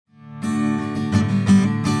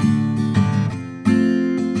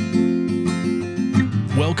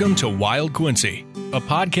Welcome to Wild Quincy, a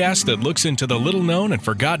podcast that looks into the little-known and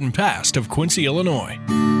forgotten past of Quincy, Illinois.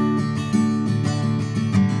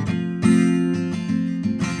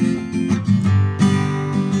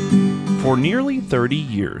 For nearly 30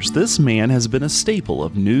 years, this man has been a staple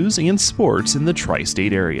of news and sports in the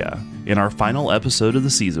tri-state area. In our final episode of the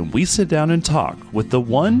season, we sit down and talk with the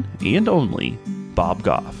one and only Bob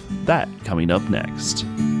Goff. That coming up next.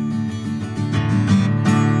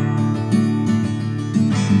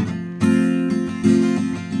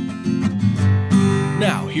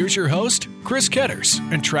 Now, here's your host, Chris Ketters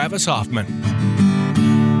and Travis Hoffman.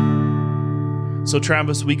 So,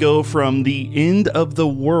 Travis, we go from the end of the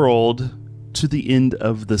world to the end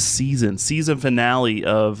of the season finale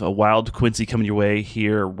of a Wild Quincy coming your way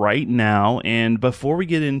here right now. And before we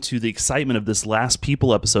get into the excitement of this last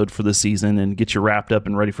People episode for the season and get you wrapped up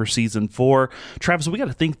and ready for season 4, Travis, we got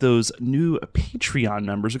to thank those new Patreon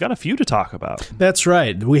members. We got a few to talk about. That's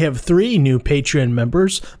right. We have 3 new Patreon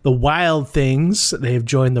members, the Wild Things they have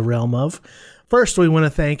joined the realm of. First, we want to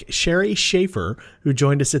thank Sherry Schaefer, who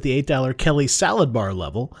joined us at the $8 Kelly Salad Bar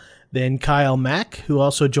level. Then Kyle Mack, who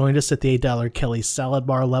also joined us at the $8 Kelly Salad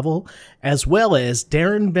Bar level, as well as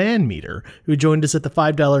Darren Van Meter, who joined us at the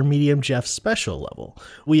 $5 Medium Jeff Special level.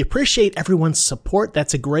 We appreciate everyone's support.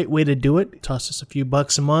 That's a great way to do it. Toss us a few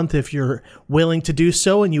bucks a month if you're willing to do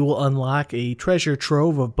so, and you will unlock a treasure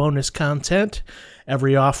trove of bonus content.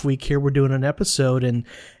 Every off week here, we're doing an episode, and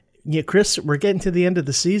yeah, Chris, we're getting to the end of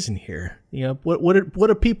the season here. You know, what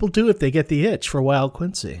do people do if they get the itch for Wild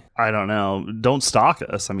Quincy? I don't know. Don't stalk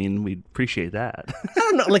us. I mean, we'd appreciate that. I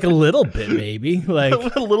don't know, like a little bit, maybe. Like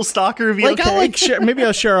a little stalker review. Like okay? Maybe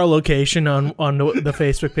I'll share our location on the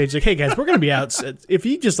Facebook page. Like, hey guys, we're gonna be out. If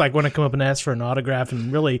you just like want to come up and ask for an autograph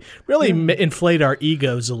and really inflate our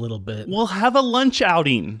egos a little bit, we'll have a lunch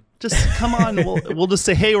outing. Just come on. We'll just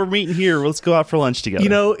say, hey, we're meeting here. Let's go out for lunch together. You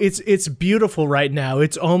know, it's beautiful right now.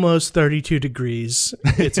 It's almost 32 degrees.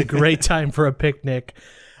 It's a great time for a picnic.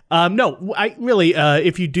 No, I really,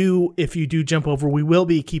 if you do jump over, we will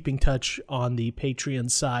be keeping touch on the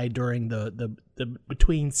Patreon side during the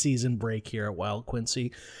between season break here at Wild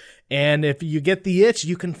Quincy. And if you get the itch,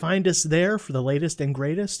 you can find us there for the latest and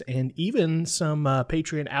greatest, and even some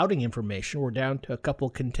Patreon outing information. We're down to a couple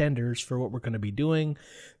contenders for what we're going to be doing.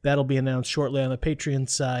 That'll be announced shortly on the Patreon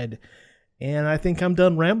side. And I think I'm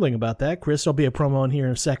done rambling about that. Chris, there'll be a promo in here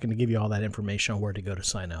in a second to give you all that information on where to go to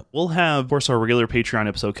sign up. We'll have, of course, our regular Patreon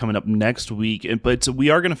episode coming up next week, but we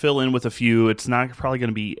are going to fill in with a few. It's not probably going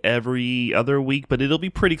to be every other week, but it'll be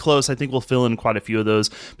pretty close. I think we'll fill in quite a few of those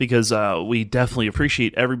because we definitely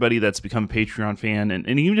appreciate everybody that's become a Patreon fan.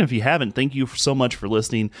 And even if you haven't, thank you so much for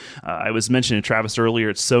listening. I was mentioning to Travis earlier,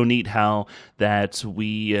 it's so neat how that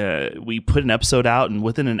we put an episode out, and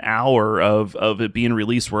within an hour of it being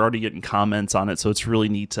released, we're already getting comments on it. So it's really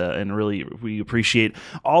neat and really we appreciate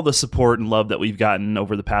all the support and love that we've gotten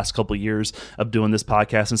over the past couple of years of doing this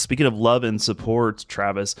podcast. And speaking of love and support,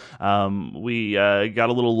 Travis, we got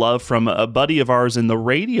a little love from a buddy of ours in the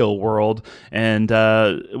radio world, and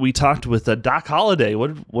we talked with Doc Holliday.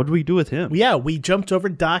 What did we do with him? Yeah, we jumped over.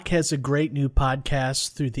 Doc has a great new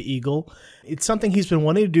podcast through the Eagle. It's something he's been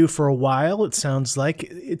wanting to do for a while. It sounds like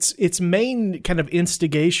its main kind of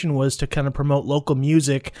instigation was to kind of promote local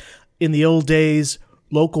music. In the old days,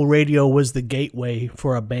 local radio was the gateway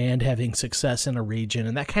for a band having success in a region,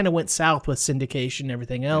 and that kind of went south with syndication and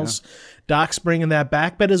everything else. Yeah. Doc's bringing that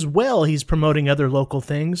back, but as well, he's promoting other local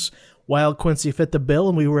things. Wild Quincy fit the bill,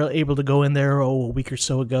 and we were able to go in there a week or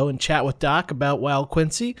so ago and chat with Doc about Wild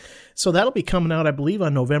Quincy. So that'll be coming out, I believe,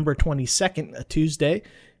 on November 22nd, a Tuesday.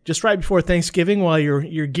 Just right before Thanksgiving, while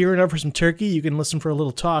you're gearing up for some turkey, you can listen for a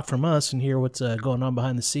little talk from us and hear what's going on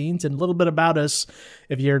behind the scenes and a little bit about us.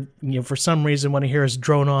 If you're, for some reason, want to hear us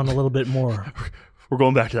drone on a little bit more. We're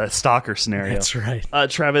going back to that stalker scenario. That's right.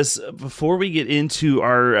 Travis, before we get into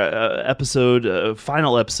our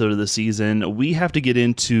final episode of the season, we have to get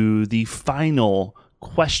into the final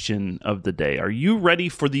question of the day. Are you ready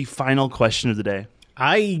for the final question of the day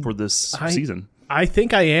for this season? I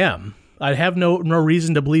think I am. I have no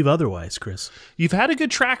reason to believe otherwise, Chris. You've had a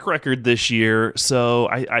good track record this year, so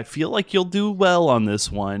I feel like you'll do well on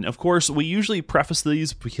this one. Of course, we usually preface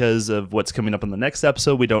these because of what's coming up on the next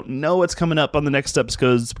episode. We don't know what's coming up on the next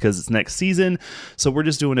episode because it's next season, so we're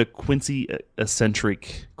just doing a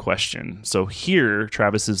Quincy-centric question. So here,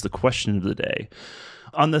 Travis, is the question of the day.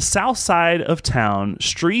 On the south side of town,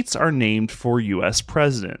 streets are named for U.S.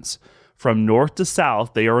 presidents. From north to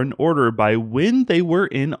south, they are in order by when they were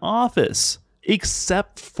in office,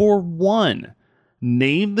 except for one.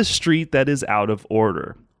 Name the street that is out of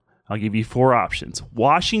order. I'll give you 4 options: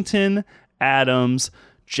 Washington, Adams,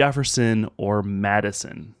 Jefferson, or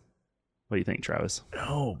Madison? What do you think, Travis?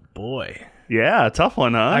 Oh, boy. Yeah, tough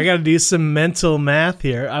one, huh? I got to do some mental math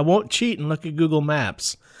here. I won't cheat and look at Google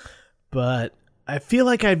Maps, but I feel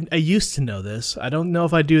like I used to know this. I don't know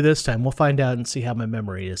if I do this time. We'll find out and see how my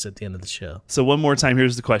memory is at the end of the show. So one more time,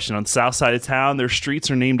 here's the question. On the south side of town, their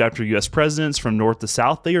streets are named after U.S. presidents from north to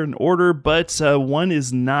south. They are in order, but one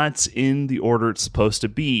is not in the order it's supposed to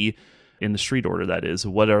be, in the street order, that is.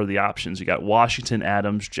 What are the options? You got Washington,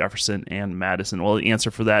 Adams, Jefferson, and Madison. Well, the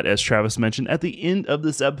answer for that, as Travis mentioned, at the end of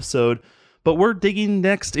this episode. But we're digging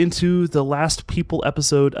next into the last People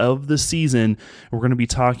episode of the season. We're going to be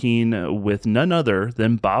talking with none other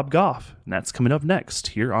than Bob Goff. And that's coming up next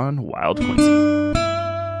here on Wild Quincy.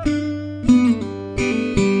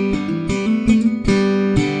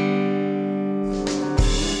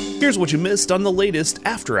 Here's what you missed on the latest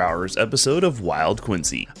After Hours episode of Wild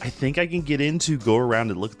Quincy. I think I can get into go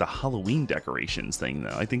around and look at the Halloween decorations thing,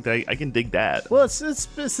 though. I think that I can dig that. Well, it's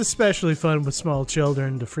especially fun with small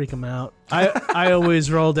children to freak them out. I always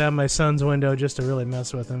roll down my son's window just to really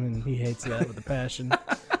mess with him, and he hates that with a passion.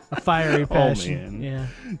 A fiery passion. Oh, man. Yeah.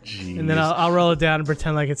 Jeez. And then I'll roll it down and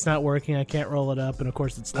pretend like it's not working. I can't roll it up, and of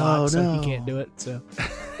course it's locked, so he can't do it. So,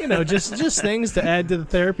 just things to add to the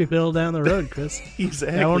therapy bill down the road, Chris.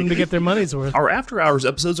 Exactly. I want them to get their money's worth. Our After Hours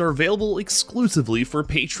episodes are available exclusively for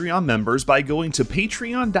Patreon members by going to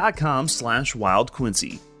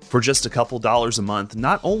patreon.com/wildquincy. For just a couple dollars a month,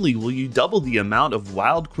 not only will you double the amount of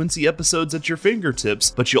Wild Quincy episodes at your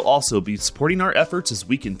fingertips, but you'll also be supporting our efforts as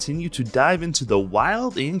we continue to dive into the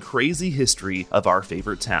wild and crazy history of our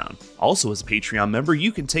favorite town. Also, as a Patreon member,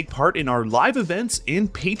 you can take part in our live events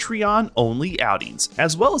and Patreon-only outings,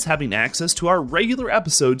 as well as having access to our regular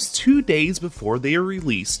episodes 2 days before they are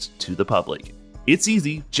released to the public. It's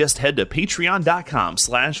easy. Just head to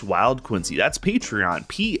patreon.com/wildquincy. That's Patreon,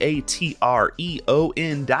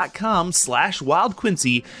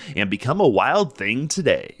 patreon.com/wildquincy, and become a wild thing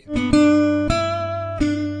today.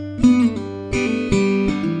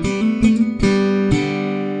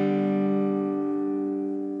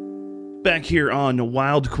 Back here on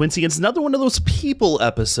Wild Quincy, it's another one of those People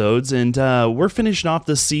episodes, and we're finishing off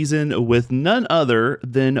this season with none other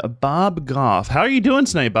than Bob Goff. How are you doing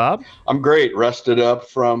tonight, Bob? I'm great. Rested up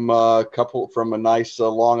from a nice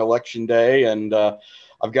long election day, and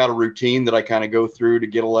I've got a routine that I kind of go through to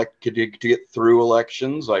get through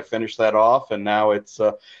elections. I finished that off, and now it's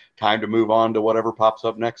time to move on to whatever pops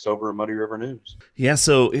up next over at Muddy River News. Yeah,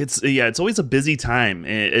 so it's always a busy time,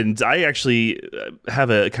 and I actually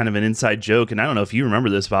have a kind of an inside joke, and I don't know if you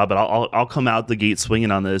remember this, Bob, but I'll come out the gate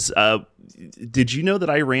swinging on this. Did you know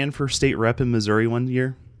that I ran for state rep in Missouri one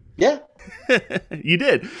year? Yeah. You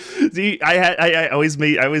did. See, I always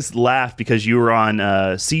laugh because you were on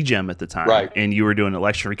CGEM at the time, right? And you were doing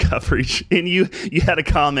election coverage, and you had a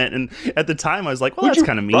comment, and at the time I was like, well, that's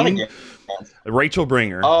kind of mean. Rachel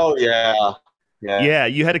Bringer. Oh yeah. Yeah,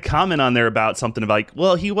 you had a comment on there about something like,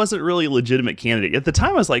 well, he wasn't really a legitimate candidate. At the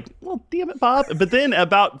time, I was like, well, damn it, Bob. But then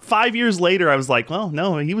about 5 years later, I was like, well,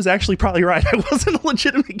 no, he was actually probably right. I wasn't a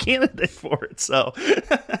legitimate candidate for it, so...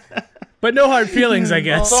 But no hard feelings, I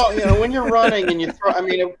guess. So, when you're running and you throw,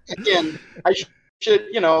 again, I should,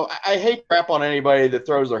 I hate crap on anybody that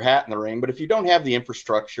throws their hat in the ring, but if you don't have the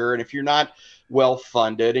infrastructure and if you're not well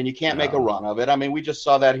funded and you can't make a run of it, we just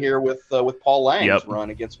saw that here with Paul Lang's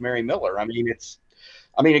run against Mary Miller.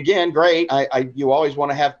 Again, great. You always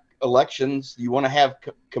want to have elections. You want to have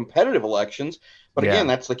competitive elections, but again,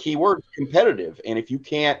 that's the key word, competitive. And if you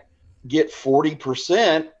can't get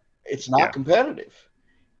 40%, it's not competitive.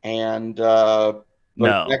 And I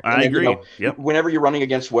agree. Whenever you're running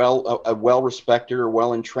against a well-respected or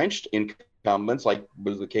well-entrenched incumbents, like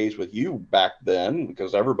was the case with you back then,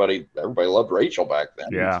 because everybody loved Rachel back then,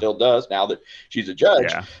 and still does now that she's a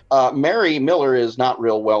judge. Mary Miller is not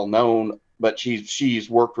real well known, but she's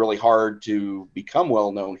worked really hard to become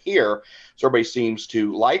well known here, so everybody seems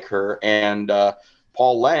to like her. And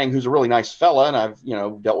Paul Lang, who's a really nice fella, and I've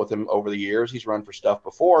dealt with him over the years. He's run for stuff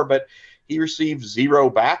before, but he received zero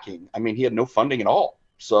backing. He had no funding at all.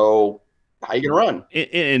 So how you gonna run?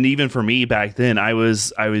 And even for me back then, I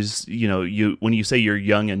was you when you say you're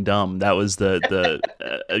young and dumb, that was the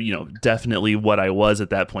definitely what I was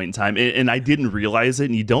at that point in time. And I didn't realize it,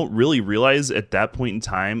 and you don't really realize at that point in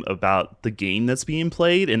time about the game that's being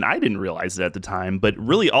played. And I didn't realize it at the time, but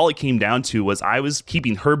really all it came down to was I was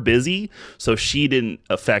keeping her busy so she didn't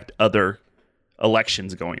affect other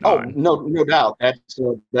elections going Oh, on. no doubt. That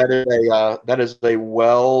is a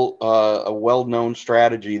well-known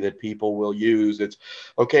strategy that people will use. It's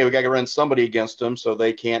okay. We got to run somebody against them so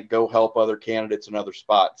they can't go help other candidates in other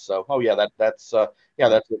spots. So,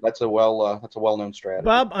 that's a well-known strategy.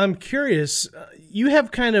 Bob, I'm curious.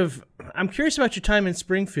 I'm curious about your time in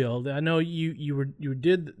Springfield. I know you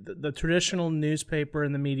did the traditional newspaper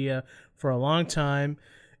and the media for a long time.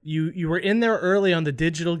 You were in there early on the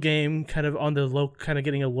digital game, kind of on the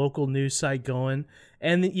getting a local news site going,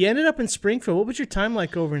 and you ended up in Springfield. What was your time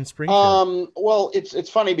like over in Springfield? Well, it's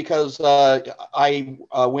funny because when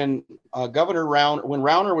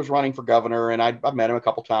Rauner was running for governor, and I met him a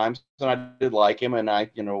couple times, and I did like him, and I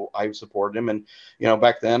supported him, and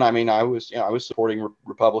back then, I was supporting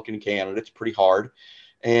Republican candidates pretty hard,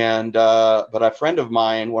 and but a friend of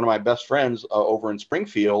mine, one of my best friends over in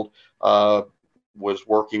Springfield, was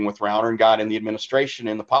working with Rauner and got in the administration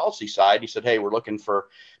in the policy side. He said, "Hey, we're trying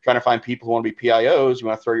to find people who want to be PIOs. You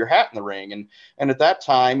want to throw your hat in the ring?" And at that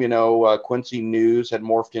time, Quincy News had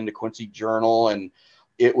morphed into Quincy Journal, and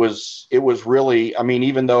it was really,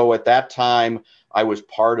 even though at that time I was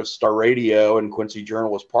part of Star Radio and Quincy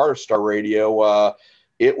Journal was part of Star Radio,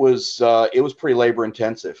 it was pretty labor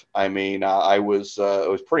intensive. It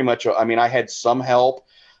was pretty much. I had some help.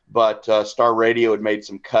 But Star Radio had made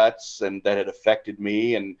some cuts, and that had affected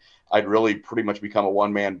me, and I'd really pretty much become a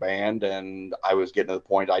one-man band, and I was getting to the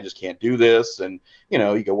point I just can't do this. And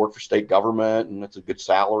you go work for state government, and it's a good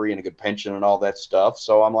salary and a good pension and all that stuff.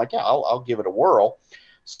 So I'm like, yeah, I'll give it a whirl.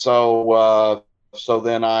 So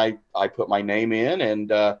then I put my name in,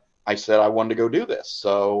 and I said I wanted to go do this.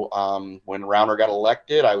 So when Rauner got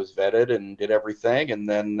elected, I was vetted and did everything, and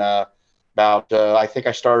then I think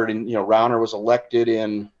I started in Rauner was elected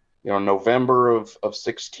in November of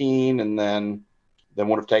 16, and then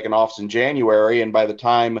would have taken office in January. And by the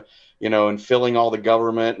time, in filling all the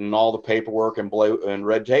government and all the paperwork and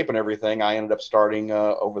red tape and everything, I ended up starting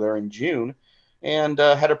over there in June, and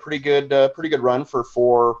had a pretty good run for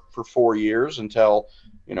 4 years until,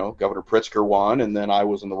 Governor Pritzker won, and then I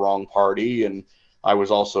was in the wrong party. And I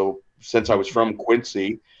was also, since I was from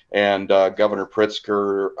Quincy, and Governor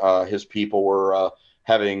Pritzker, his people were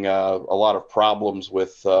having a lot of problems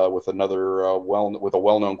with a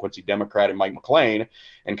well-known Quincy Democrat and Mike McLean,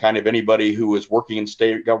 and kind of anybody who was working in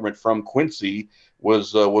state government from Quincy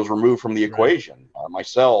was removed from the equation.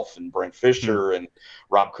 Myself and Brent Fisher and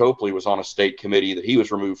Rob Copley was on a state committee that he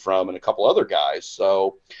was removed from, and a couple other guys.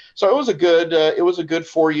 So it was a good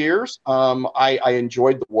 4 years. I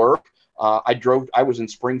enjoyed the work. I was in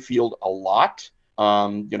Springfield a lot.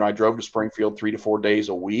 I drove to Springfield 3 to 4 days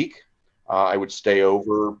a week. I would stay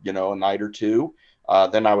over, a night or two.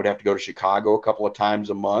 Then I would have to go to Chicago a couple of times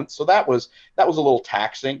a month. So that was a little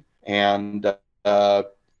taxing, and I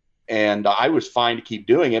was fine to keep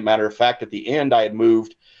doing it. Matter of fact, at the end, I had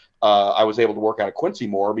moved. I was able to work out of Quincy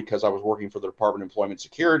more because I was working for the Department of Employment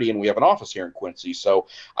Security, and we have an office here in Quincy. So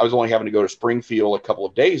I was only having to go to Springfield a couple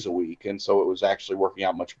of days a week, and so it was actually working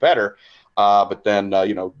out much better. But then,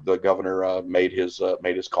 the governor made his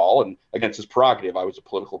call, and against his prerogative, I was a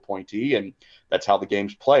political appointee, and that's how the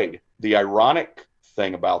game's played. The ironic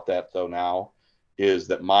thing about that, though, now is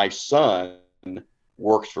that my son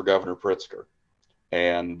works for Governor Pritzker.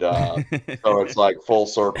 And so it's like full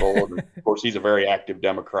circle. And of course, he's a very active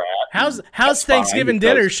Democrat. How's Thanksgiving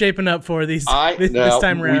dinner shaping up for this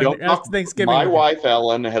time around? Thanksgiving. My wife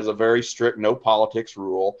Ellen has a very strict no politics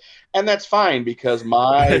rule, and that's fine because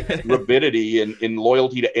my rabidity and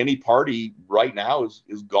loyalty to any party right now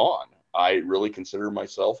is gone. I really consider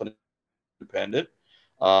myself an independent.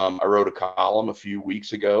 I wrote a column a few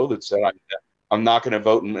weeks ago that said I'm not going to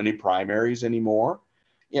vote in any primaries anymore.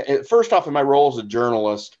 Yeah, first off, in my role as a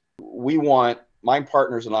journalist, my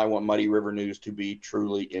partners and I want Muddy River News to be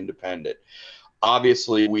truly independent.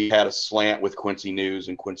 Obviously, we had a slant with Quincy News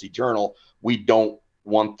and Quincy Journal. We don't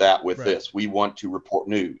want that with this. We want to report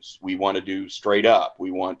news. We want to do straight up.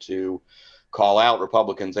 We want to call out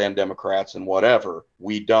Republicans and Democrats and whatever.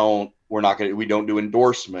 We don't do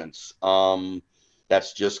endorsements.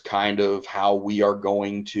 That's just kind of how we are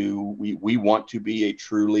going to. We want to be a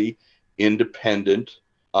truly independent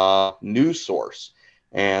news source.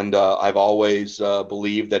 And I've always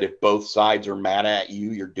believed that if both sides are mad at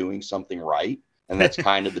you, you're doing something right. And that's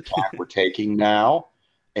kind of the tack we're taking now.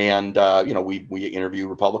 And, we interview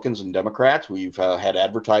Republicans and Democrats. We've had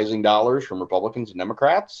advertising dollars from Republicans and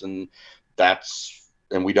Democrats. And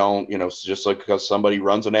we don't, just like because somebody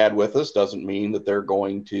runs an ad with us doesn't mean that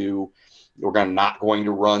we're not going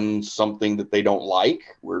to run something that they don't like.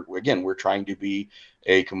 We're trying to be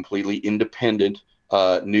a completely independent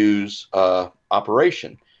news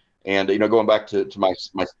operation. And going back to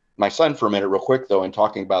my son for a minute, real quick though, and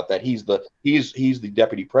talking about that, he's the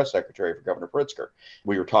deputy press secretary for Governor Pritzker.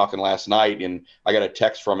 We were talking last night, and I got a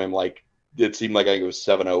text from him like it seemed like it was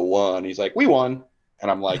 7:01. He's like, "We won," and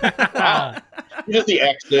I'm like, "Wow!" Just the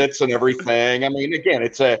exits and everything. I mean, again,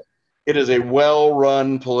 it is a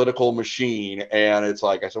well-run political machine, and it's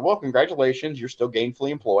like I said, well, congratulations, you're still gainfully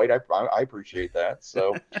employed. I appreciate that.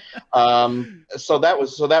 So, so that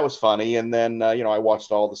was funny. And then I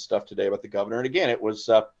watched all the stuff today about the governor, and again, it was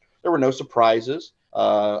there were no surprises.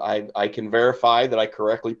 I can verify that I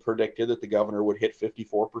correctly predicted that the governor would hit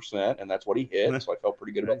 54%, and that's what he hit. So I felt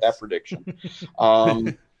pretty good about that prediction.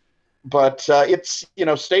 But it's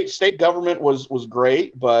state government was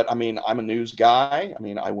great, but I mean I'm a news guy. I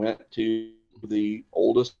mean I went to the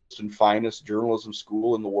oldest and finest journalism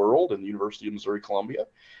school in the world, in the University of Missouri Columbia,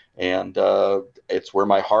 and it's where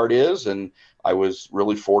my heart is. And I was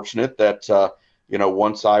really fortunate that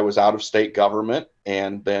once I was out of state government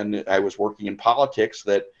and then I was working in politics,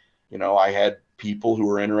 that I had people who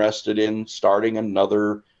were interested in starting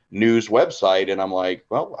another news website, and I'm like,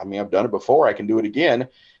 well, I mean I've done it before, I can do it again.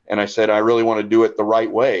 And I said, I really want to do it the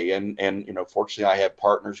right way. And fortunately, I have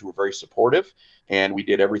partners who were very supportive, and we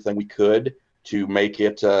did everything we could to make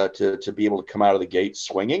it to be able to come out of the gate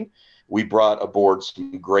swinging. We brought aboard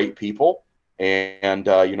some great people, and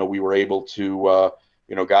we were able to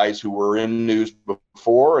guys who were in news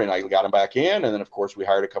before, and I got them back in. And then, of course, we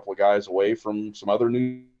hired a couple of guys away from some other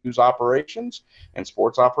news operations and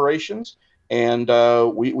sports operations, and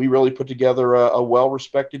we really put together a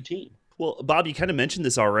well-respected team. Well, Bob, you kind of mentioned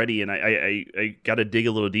this already, and I got to dig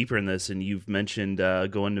a little deeper in this. And you've mentioned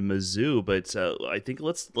going to Mizzou, but I think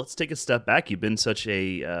let's take a step back. You've been such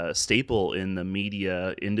a staple in the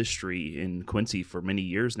media industry in Quincy for many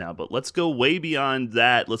years now. But let's go way beyond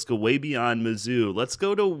that. Let's go way beyond Mizzou. Let's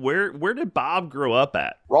go to where did Bob grow up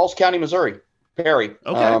at? Rawls County, Missouri, Perry.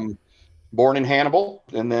 Okay. Born in Hannibal,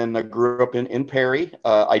 and then I grew up in Perry.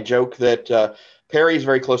 I joke that Perry is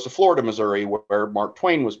very close to Florida, Missouri, where Mark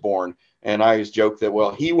Twain was born. And I always joke that,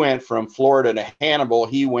 well, he went from Florida to Hannibal.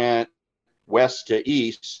 He went west to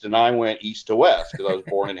east, and I went east to west because I was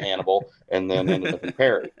born in Hannibal and then ended up in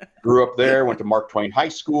Perry. Grew up there, went to Mark Twain High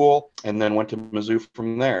School, and then went to Mizzou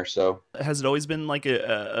from there. So, has it always been like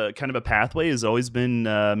a kind of a pathway? Has it always been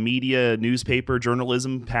media, newspaper,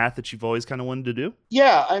 journalism path that you've always kind of wanted to do?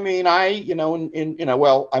 Yeah, I mean, I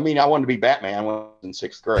wanted to be Batman when I was in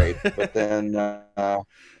 6th grade, but then.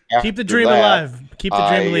 Keep the dream alive. Keep the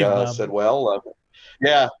dream alive. I said, well,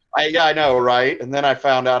 yeah, I know, right? And then I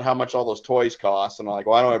found out how much all those toys cost, and I'm like,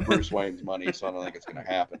 well, I don't have Bruce Wayne's money, so I don't think it's going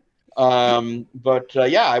to happen.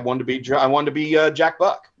 Yeah, I wanted to be Jack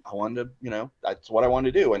Buck. I wanted to, that's what I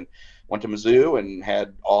wanted to do, and went to Mizzou and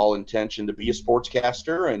had all intention to be a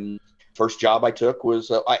sportscaster. And first job I took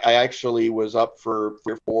was I actually was up for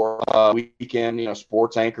 3 or 4 weekend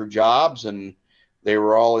sports anchor jobs, and they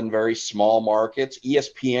were all in very small markets.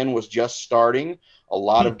 ESPN was just starting. A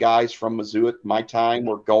lot of guys from Mizzou at my time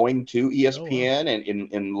were going to ESPN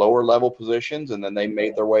and in lower level positions, and then they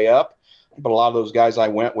made their way up. But a lot of those guys I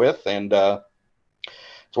went with, and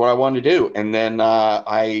it's what I wanted to do. And then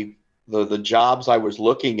the jobs I was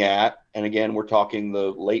looking at, and again, we're talking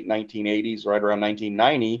the late 1980s, right around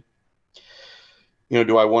 1990.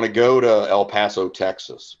 Do I want to go to El Paso,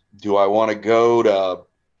 Texas? Do I want to go to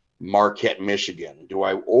Marquette, Michigan? Do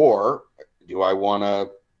I want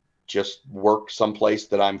to just work someplace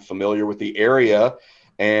that I'm familiar with the area?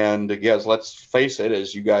 And yes, let's face it,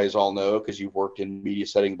 as you guys all know, because you've worked in media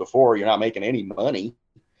setting before, you're not making any money.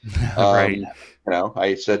 Right.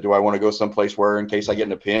 I said, do I want to go someplace where, in case I get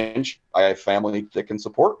in a pinch, I have family that can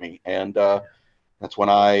support me? And that's when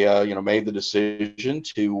I made the decision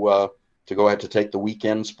to go ahead to take the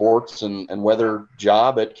weekend sports and weather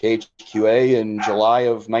job at KHQA in July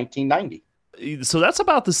of 1990. So that's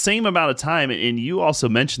about the same amount of time. And you also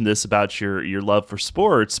mentioned this about your love for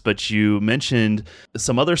sports, but you mentioned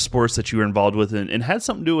some other sports that you were involved with and had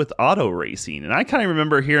something to do with auto racing. And I kind of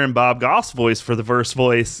remember hearing Bob Goff's voice for the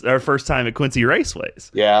first time at Quincy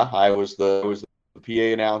Raceways. Yeah, I was the PA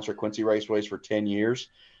announcer at Quincy Raceways for 10 years.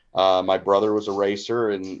 My brother was a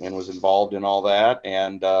racer and was involved in all that.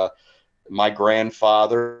 And my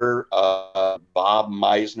grandfather, Bob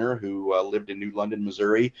Meisner, who lived in New London,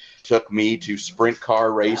 Missouri, took me to sprint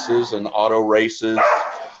car races and auto races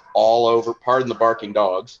all over, pardon the barking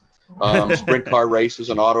dogs, sprint car races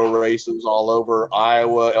and auto races all over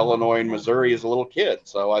Iowa, Illinois, and Missouri as a little kid.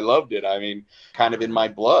 So I loved it. I mean, kind of in my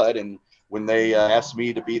blood. And when they asked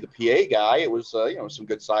me to be the PA guy, it was, some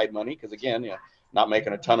good side money because, again, not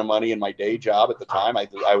making a ton of money in my day job at the time. I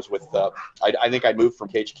was with, I think I moved from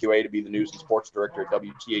KHQA to be the news and sports director at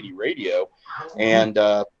WTAD Radio. And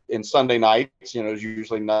in Sunday nights, there's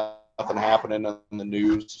usually nothing happening on the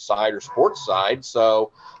news side or sports side.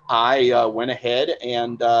 So I went ahead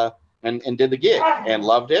and did the gig and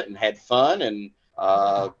loved it and had fun. And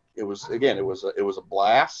it was a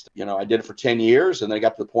blast. I did it for 10 years, and then I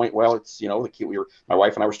got to the point, well, it's, my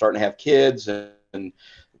wife and I were starting to have kids, and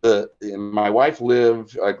my wife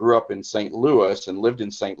grew up in St. Louis and lived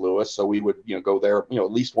in St. Louis. So we would, go there,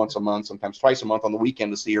 at least once a month, sometimes twice a month on the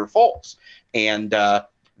weekend to see her folks. And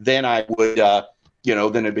then I would,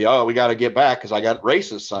 then it'd be, we got to get back because I got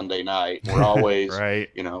races Sunday night. We're always, right.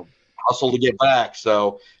 Hustle to get back.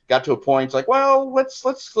 So got to a point, it's like, well, let's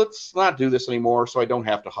not do this anymore, so I don't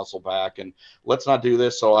have to hustle back, and let's not do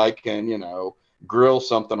this so I can, grill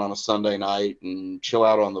something on a Sunday night and chill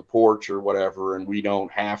out on the porch or whatever, and we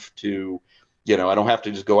don't have to, I don't have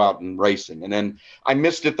to just go out and racing. And then I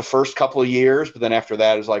missed it the first couple of years, but then after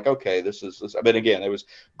that, it's like, okay, this. But again, it was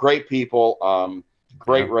great people,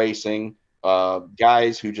 great racing,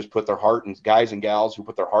 guys who just put their heart and guys and gals who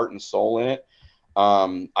put their heart and soul in it.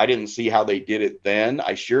 I didn't see how they did it then.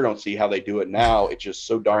 I sure don't see how they do it now. It's just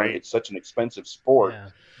so darn, It's such an expensive sport. Yeah.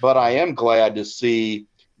 But I am glad to see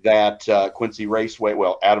that Quincy Raceway,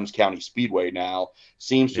 Adams County Speedway now,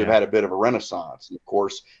 seems to have had a bit of a renaissance. And of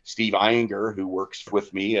course, Steve Iyengar, who works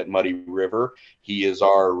with me at Muddy River, he is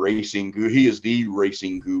our racing guru. He is the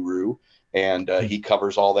racing guru. And he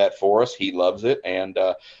covers all that for us. He loves it, and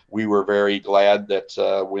we were very glad that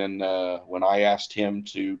when I asked him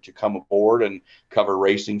to come aboard and cover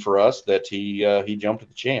racing for us, that he jumped at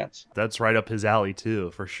the chance. That's right up his alley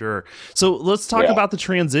too, for sure. So let's talk about the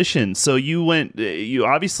transition. So you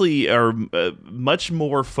obviously are much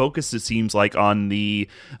more focused, it seems like, on the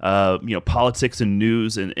politics and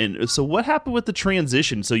news, and so what happened with the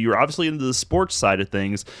transition? So you're obviously into the sports side of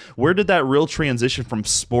things. Where did that real transition from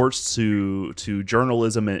sports to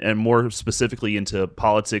journalism and more specifically into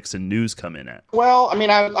politics and news come in at? Well, I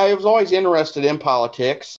mean, I was always interested in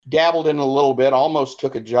politics, dabbled in a little bit, almost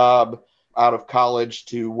took a job out of college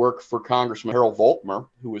to work for Congressman Harold Volkmer,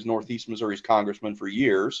 who was Northeast Missouri's congressman for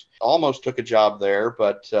years. Almost took a job there,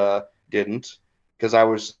 but didn't, because I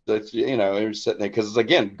was, it was sitting there, because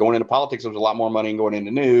again, going into politics, there was a lot more money than going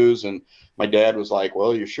into news. And my dad was like,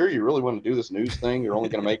 well, you're sure you really want to do this news thing? You're only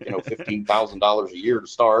going to make, $15,000 a year to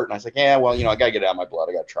start. And I was like, yeah, well, I got to get it out of my blood.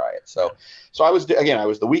 I got to try it. So I was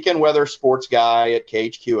the weekend weather sports guy at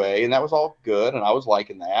KHQA, and that was all good. And I was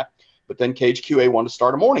liking that. But then KHQA wanted to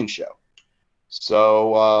start a morning show.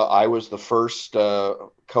 So I was the first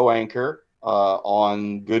co-anchor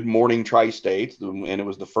on Good Morning Tri-State. And it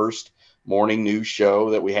was the first morning news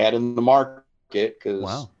show that we had in the market,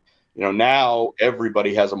 because now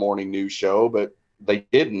everybody has a morning news show, but they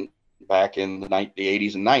didn't back in the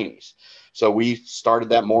 80s and 90s. So we started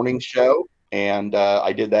that morning show, and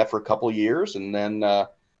I did that for a couple of years, and then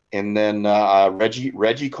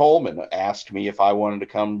Reggie Coleman asked me if I wanted to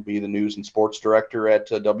come be the news and sports director at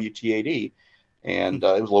WTAD. And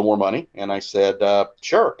it was a little more money, and I said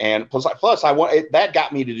sure. And plus that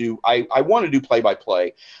got me to do. I want to do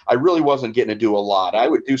play-by-play. I really wasn't getting to do a lot. I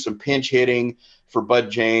would do some pinch hitting for Bud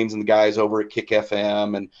James and the guys over at Kick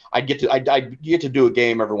FM, and I'd get to do a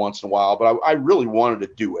game every once in a while. But I really wanted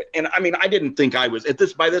to do it. And I mean, I didn't think I was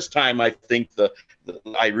by this time. I think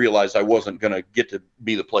I realized I wasn't going to get to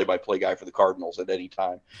be the play-by-play guy for the Cardinals at any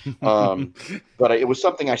time. But it was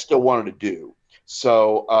something I still wanted to do.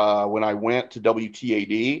 So when I went to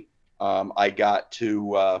WTAD, I got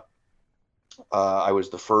to I was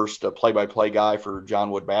the first play-by-play guy for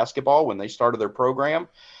John Wood basketball when they started their program,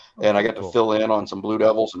 and I got to fill in on some Blue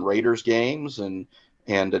Devils and Raiders games, and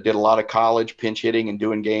did a lot of college pinch hitting and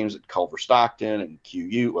doing games at Culver Stockton and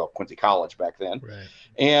Quincy College back then, right.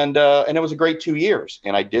 And it was a great 2 years,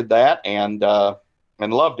 and I did that and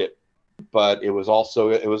loved it. But it was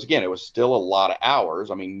still a lot of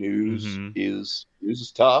hours. I mean, news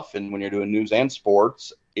is tough, and when you're doing news and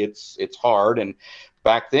sports, it's hard. And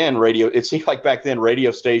back then, it seemed like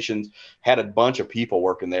radio stations had a bunch of people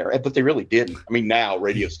working there, but they really didn't. I mean, now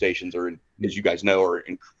radio stations as you guys know, are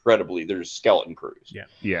incredibly, there's skeleton crews.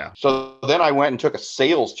 Yeah. So then I went and took a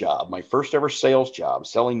sales job, my first ever sales job,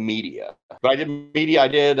 selling media. But I did media. I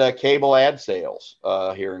did cable ad sales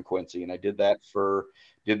here in Quincy, and I did that for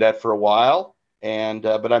a while, and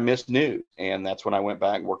but I missed news, and that's when I went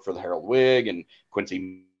back and worked for the Herald Whig and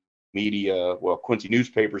Quincy Media, Quincy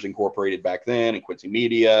Newspapers Incorporated back then, and Quincy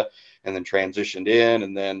Media, and then transitioned in,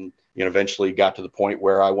 and then eventually got to the point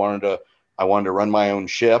where I I wanted to run my own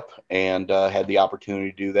ship, and had the opportunity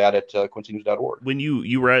to do that at quincynews.org. When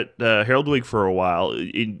you were at Herald Whig for a while,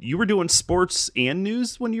 you were doing sports and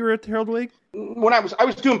news when you were at Herald Whig? When I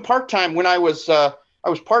was doing part-time when I was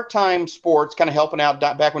part-time sports, kind of helping out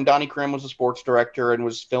back when Donnie Krim was the sports director and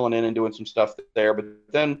was filling in and doing some stuff there. But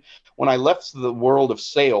then when I left the world of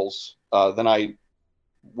sales, then I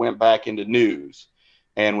went back into news.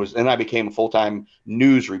 And I became a full-time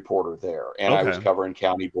news reporter there, and I was covering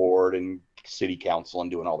county board and city council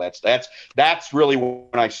and doing all that. That's really when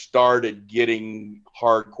I started getting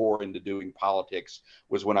hardcore into doing politics,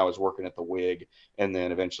 was when I was working at the Whig, and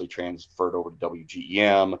then eventually transferred over to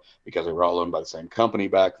WGEM because they were all owned by the same company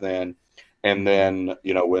back then. And then,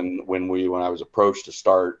 when I was approached to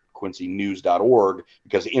start quincynews.org,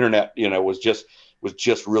 because the internet, was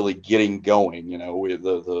just really getting going, with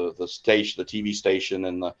the station, the TV station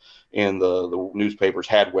and the newspapers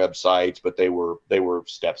had websites, but they were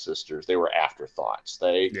stepsisters. They were afterthoughts.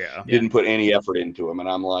 They didn't put any effort into them. And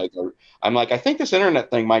I'm like, I think this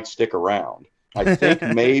internet thing might stick around. I think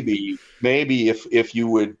maybe if you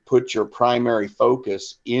would put your primary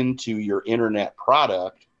focus into your internet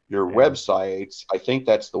product, your websites, I think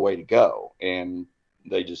that's the way to go. And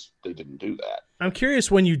they didn't do that. I'm curious,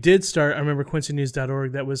 when you did start, I remember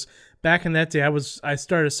quincynews.org, that was back in that day. I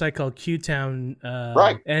started a site called Q-Town.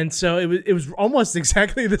 Right. And so it was almost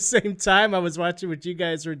exactly the same time I was watching what you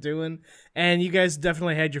guys were doing. And you guys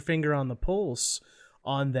definitely had your finger on the pulse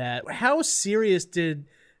on that. How serious did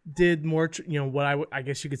more, what I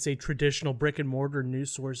guess you could say traditional brick and mortar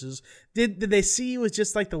news sources, did they see you as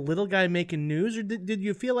just like the little guy making news, or did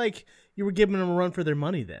you feel like you were giving them a run for their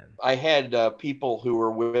money then? I had people who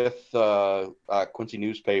were with Quincy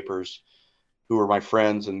newspapers who were my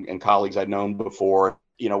friends and colleagues I'd known before.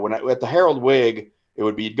 When at the Herald Whig, it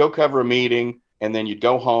would be you'd go cover a meeting, and then you'd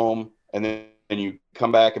go home, and then you'd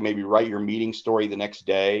come back and maybe write your meeting story the next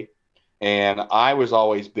day. And I was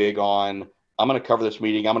always big on, I'm going to cover this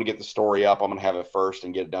meeting. I'm going to get the story up. I'm going to have it first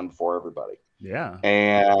and get it done before everybody. Yeah.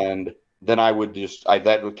 And then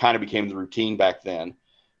that kind of became the routine back then.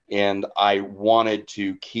 And I wanted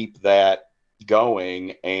to keep that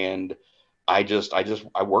going. And I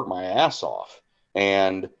worked my ass off.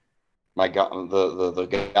 And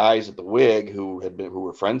the guys at the Whig who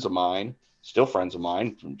were friends of mine, still friends of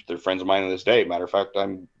mine, they're friends of mine to this day. Matter of fact,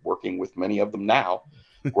 I'm working with many of them now.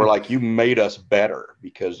 We're like, you made us better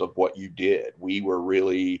because of what you did. We were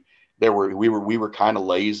really we were kind of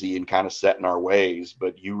lazy and kind of set in our ways,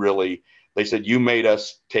 but they said you made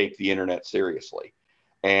us take the internet seriously.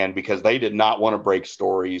 And because they did not want to break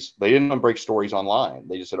stories, they didn't want to break stories online.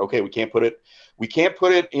 They just said, okay, we can't put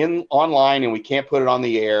it in online, and we can't put it on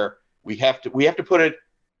the air. We have to put it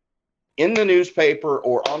in the newspaper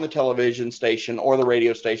or on the television station or the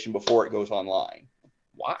radio station before it goes online.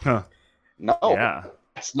 Why? Huh. No. Yeah.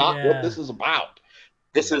 That's not what this is about.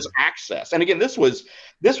 This is access. And again, this was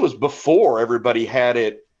before everybody had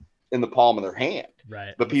it in the palm of their hand.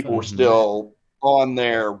 Right. But people were still on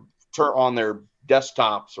their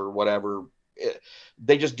desktops or whatever.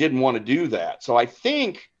 They just didn't want to do that. So I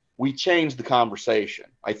think we changed the conversation.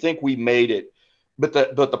 I think we made it. But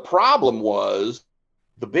the problem was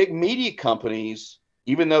the big media companies,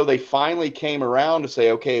 even though they finally came around to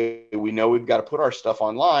say, okay, we know we've got to put our stuff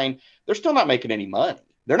online, they're still not making any money.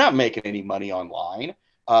 They're not making any money online.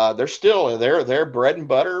 They're still their bread and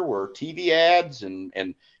butter were TV ads and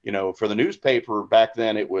for the newspaper back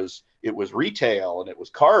then it was retail, and it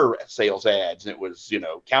was car sales ads, and it was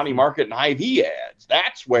county market and IV ads.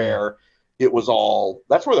 That's where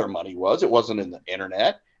that's where their money was. It wasn't in the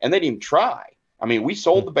internet, and they didn't even try. I mean, we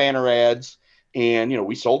sold the banner ads, and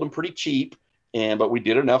we sold them pretty cheap, but we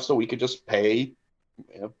did enough so we could just pay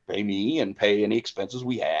me and pay any expenses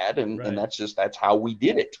we had. And that's how we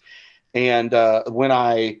did it. And when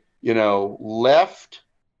I, left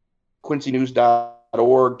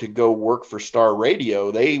quincynews.org to go work for Star Radio,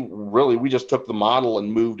 we just took the model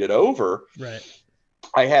and moved it over. Right.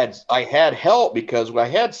 I had help because I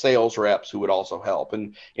had sales reps who would also help.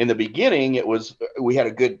 And in the beginning, we had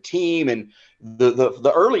a good team, and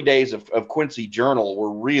the early days of Quincy Journal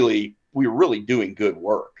we were really doing good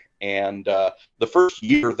work. And the first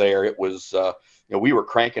year there, it was, we were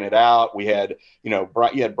cranking it out. We had, you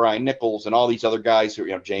had Brian Nichols and all these other guys who,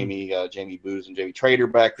 Jamie Booz and Jamie Trader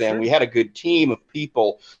back then. Sure. We had a good team of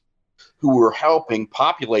people who were helping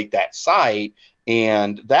populate that site.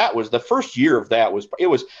 And that was the first year of that it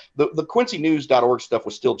was the quincynews.org stuff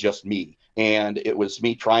was still just me. And it was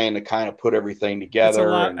me trying to kind of put everything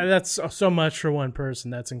together. That's so much for one person.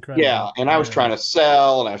 That's incredible. Yeah. And I was trying to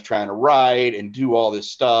sell, and I was trying to write and do all this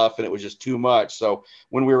stuff, and it was just too much. So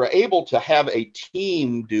when we were able to have a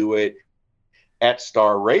team do it, at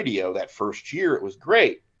Star Radio. That first year, it was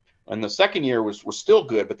great. And the second year was still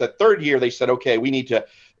good. But the third year, they said, okay, we need to.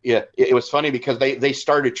 Yeah, it was funny because they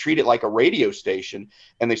started to treat it like a radio station,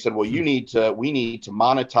 and they said, well, we need to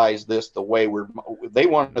monetize this the way they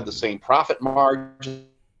wanted the same profit margins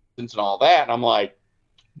and all that. And I'm like,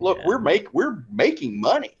 look, we're making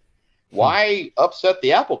money. Why upset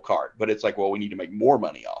the apple cart? But it's like, well, we need to make more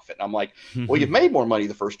money off it. And I'm like, well, you've made more money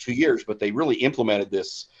the first 2 years, but they really implemented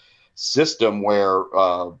this system where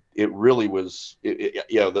it really was,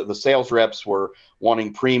 the sales reps were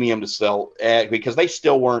wanting premium to sell because they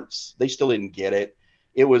still didn't get it.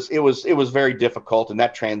 It was very difficult in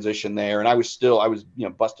that transition there. And I was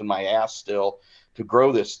busting my ass still to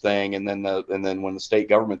grow this thing. And then when the state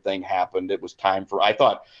government thing happened, it was time for, I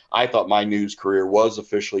thought my news career was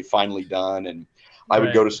officially finally done. And I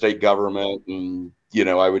would go to state government and,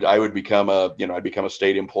 I would become a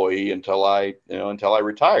state employee until I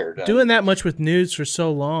retired. Doing that much with news for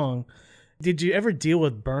so long, did you ever deal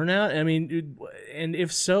with burnout? I mean, and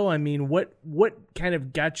if so, I mean, what kind of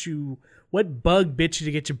what bug bit you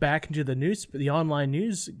to get you back into the online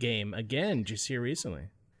news game again? Did you see it recently?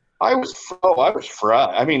 I was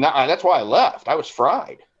fried. I mean, that's why I left. I was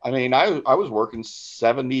fried. I mean, I was working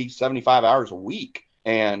 70, 75 hours a week.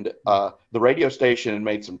 And the radio station had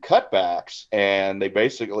made some cutbacks, and they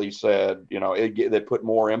basically said, they put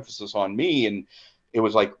more emphasis on me. And it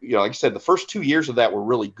was like, like I said, the first 2 years of that were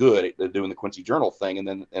really good at doing the Quincy Journal thing.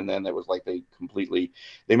 And then it was like they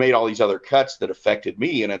made all these other cuts that affected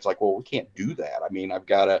me. And it's like, well, we can't do that. I mean, I've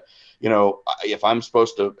got to, if I'm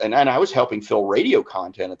supposed to, and I was helping fill radio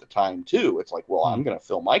content at the time too. It's like, well, I'm going to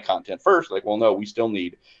fill my content first. Like, well, no, we still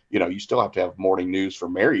need, you still have to have morning news for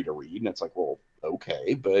Mary to read. And it's like, well,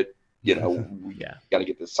 okay, but we got to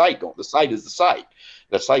get the site going. The site is the site.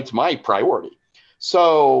 The site's my priority.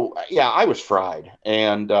 So I was fried,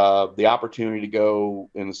 and the opportunity to go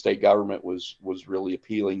in the state government was really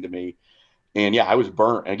appealing to me. And I was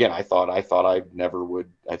burnt. And again, I thought I'd never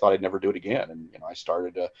do it again. And I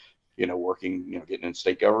started working, getting in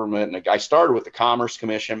state government. And I started with the Commerce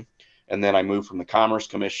Commission, and then I moved from the Commerce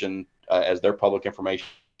Commission as their public information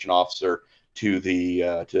officer to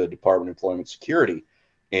the Department of Employment Security.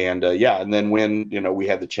 And and then when we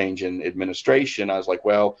had the change in administration, I was like,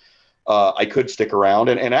 well, I could stick around.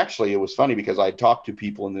 And actually, it was funny because I talked to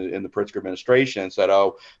people in the Pritzker administration and said,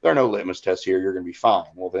 oh, there are no litmus tests here. You're going to be fine.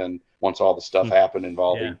 Well, then once all the stuff happened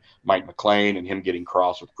involving Mike McLean and him getting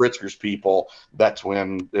cross with Pritzker's people, that's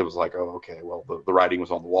when it was like, oh, okay, well, the writing was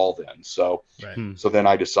on the wall then. So so then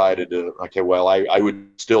I decided I would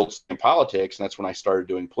still in politics. And that's when I started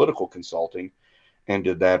doing political consulting and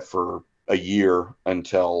did that for a year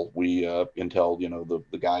until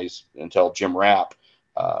Jim Rapp,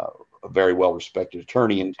 a very well-respected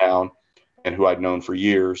attorney in town and who I'd known for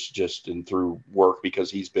years just through work because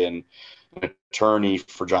he's been an attorney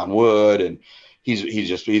for John Wood, and he's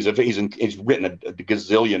written a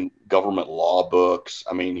gazillion government law books.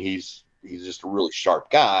 I mean, he's just a really sharp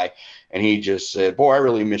guy, and he just said, boy, I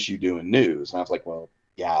really miss you doing news. And I was like, well,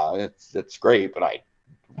 yeah, that's great, but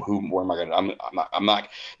where am I going to, I'm not,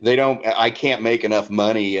 I can't make enough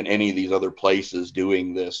money in any of these other places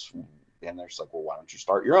doing this. And they're just like, well, why don't you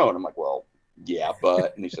start your own? I'm like, well, yeah,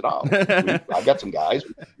 but, and he said, I've got some guys.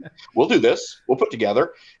 We'll do this. We'll put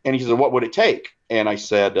together. And he said, what would it take? And I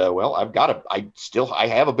said, well, I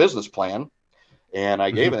have a business plan. And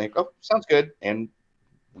I gave it, oh, sounds good. And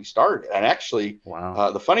we started. And actually,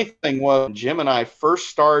 the funny thing was, Jim and I first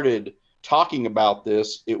started talking about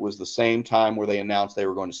this, it was the same time where they announced they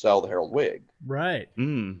were going to sell the Herald Whig. Right.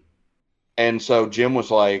 And so Jim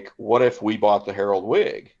was like, what if we bought the Herald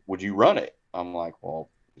Whig? Would you run it? I'm like, well,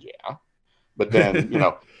 yeah. But then,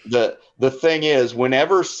 the thing is,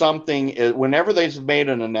 whenever they've made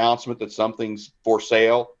an announcement that something's for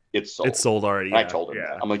sale, it's sold. It's sold already. And I told him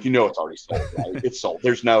that. I'm like, it's already sold, right? It's sold.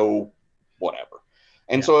 There's no whatever.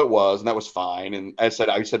 And so it was, and that was fine. And I said,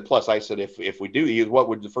 if we do, what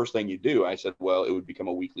would the first thing you do? I said, well, it would become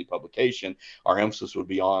a weekly publication. Our emphasis would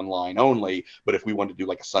be online only. But if we wanted to do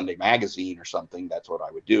like a Sunday magazine or something, that's what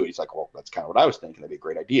I would do. He's like, well, that's kind of what I was thinking. That'd be a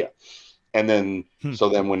great idea. And then, so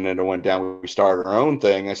then when it went down, we started our own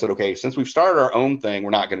thing. I said, okay, since we've started our own thing, we're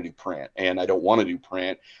not going to do print. And I don't want to do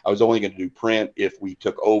print. I was only going to do print if we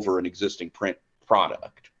took over an existing print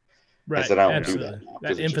product. Right. I said, I don't do that now,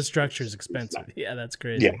 that infrastructure is expensive. Yeah, that's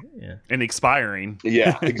crazy. Yeah. And expiring.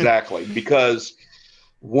 Yeah, exactly. Because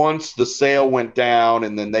once the sale went down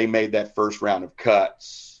and then they made that first round of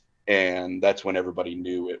cuts, and that's when everybody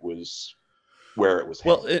knew it was where it was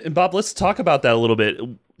well, and Bob, let's talk about that a little bit.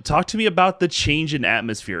 Talk to me about the change in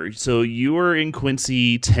atmosphere. So you were in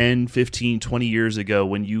Quincy 10, 15, 20 years ago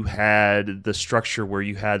when you had the structure where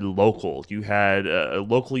you had local, you had a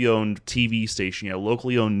locally owned TV station, you had a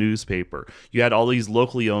locally owned newspaper, you had all these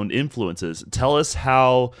locally owned influences. Tell us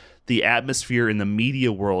how the atmosphere in the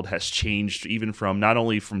media world has changed, even from not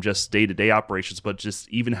only from just day-to-day operations, but just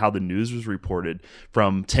even how the news was reported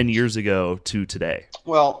from 10 years ago to today.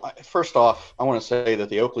 Well, first off, I want to say that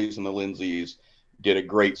the Oakleys and the Lindsays did a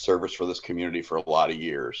great service for this community for a lot of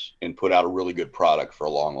years and put out a really good product for a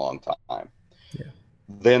long, long time. Yeah.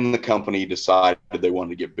 Then the company decided they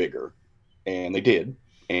wanted to get bigger, and they did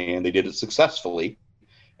it successfully,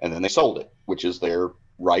 and then they sold it, which is their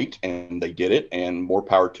right, and they did it, and more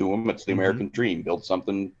power to them. It's the American dream. Build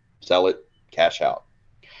something, sell it, cash out.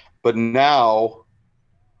 But now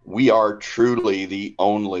we are truly the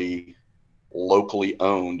only locally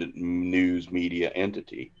owned news media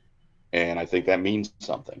entity. And I think that means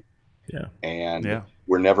something. Yeah. And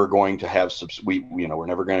we're never going to have we're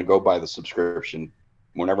never going to go by the subscription.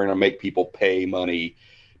 We're never going to make people pay money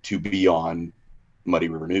to be on Muddy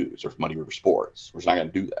River News or Muddy River Sports. We're just not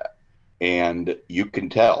going to do that. And you can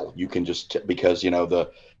tell, because the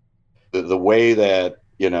way that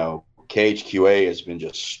KHQA has been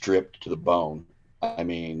just stripped to the bone. I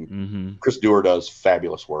mean, Chris Dewar does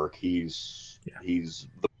fabulous work. He's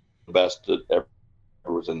the best that ever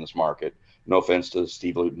was in this market. No offense to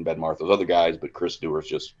Steve Luton, Ben Marth, those other guys, but Chris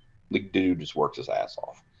Dewar's the dude just works his ass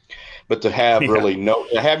off. But to have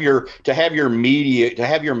to have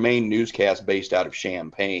your main newscast based out of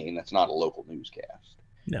Champaign, that's not a local newscast.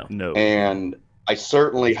 No. And I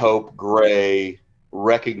certainly hope Gray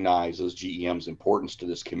recognizes GEM's importance to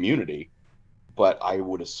this community, but I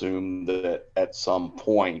would assume that at some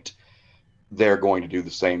point they're going to do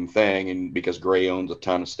the same thing, and because Gray owns a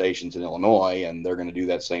ton of stations in Illinois, and they're going to do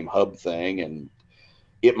that same hub thing, and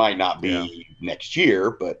it might not be next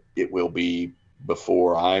year, but it will be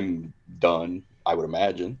before I'm done, I would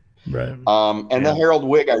imagine. Right. The Herald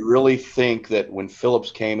Whig, I really think that when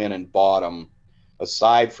Phillips came in and bought them,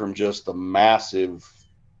 aside from just the massive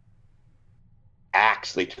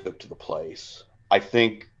axe they took to the place, I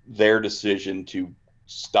think their decision to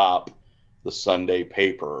stop the Sunday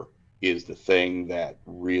paper is the thing that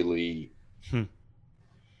really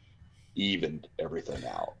evened everything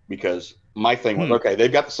out. Because my thing was, okay,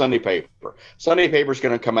 they've got the Sunday paper. Sunday paper's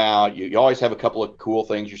going to come out. You always have a couple of cool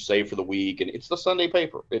things you save for the week, and it's the Sunday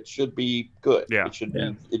paper. It should be good. Yeah.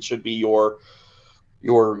 It should be your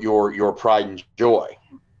pride and joy.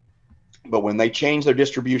 But when they changed their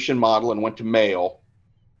distribution model and went to mail,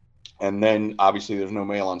 and then obviously there's no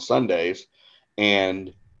mail on Sundays,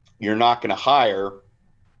 and you're not going to hire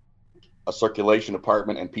a circulation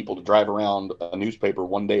department and people to drive around a newspaper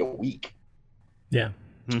one day a week. Yeah.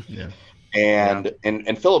 Yeah. And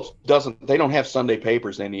Phillips they don't have Sunday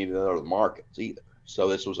papers in any of the other markets either.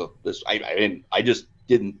 So I just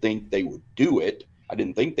didn't think they would do it. I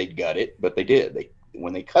didn't think they'd gut it, but they did.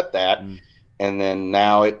 When they cut that, and then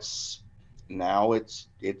now it's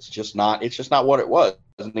just not what it was.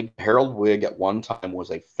 I think Herald Whig at one time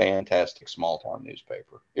was a fantastic small town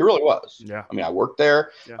newspaper. It really was. Yeah. I mean, I worked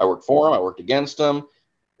there. Yeah. I worked for them. I worked against them.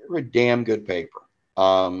 They were a damn good paper.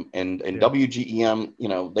 WGEM,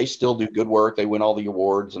 they still do good work. They win all the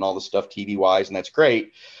awards and all the stuff TV wise, and that's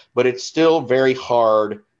great. But it's still very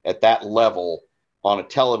hard at that level on a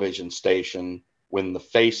television station when the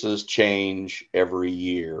faces change every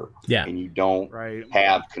year. Yeah. And you don't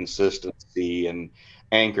have consistency, and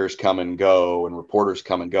anchors come and go and reporters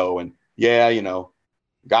come and go. And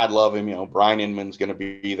God love him. Brian Inman's going to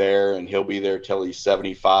be there, and he'll be there till he's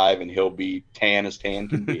 75, and he'll be tan as tan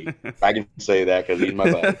can be. I can say that because he's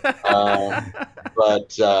my buddy.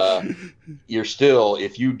 But you're still,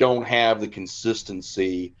 if you don't have the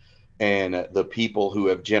consistency and the people who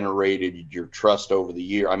have generated your trust over the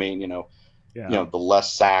year, I mean, the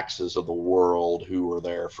Les Saxes of the world who were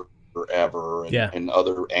there forever, and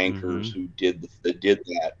other anchors who did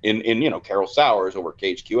that. In Carol Sowers over at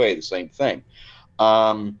KHQA, the same thing.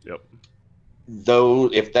 Though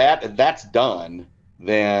if that's done,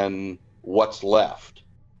 then what's left?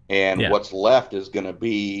 And what's left is going to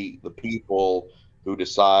be the people who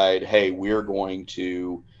decide, hey, we're going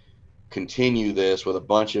to continue this with a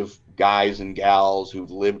bunch of guys and gals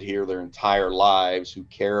who've lived here their entire lives, who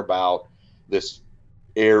care about this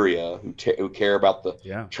area, who care about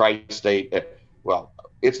the tri-state. Well,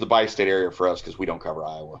 it's the bi-state area for us because we don't cover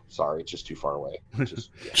Iowa. Sorry, it's just too far away.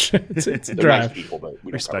 It's a drive. Nice people, but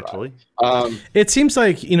we don't respectfully. It seems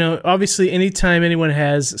like, obviously anytime anyone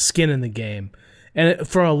has skin in the game, And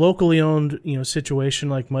for a locally owned, situation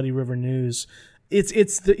like Muddy River News,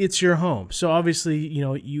 it's your home. So obviously,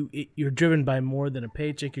 you're driven by more than a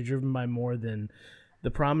paycheck. You're driven by more than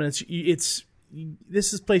the prominence.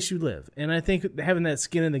 This is the place you live. And I think having that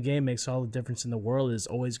skin in the game makes all the difference in the world. Is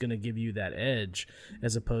always going to give you that edge,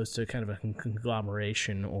 as opposed to kind of a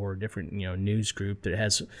conglomeration or different, news group that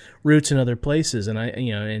has roots in other places. And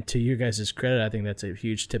and to your guys' credit, I think that's a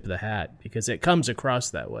huge tip of the hat, because it comes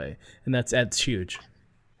across that way, and that's huge.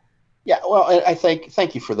 Yeah, well,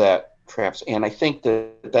 thank you for that, Travis. And I think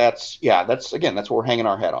that's what we're hanging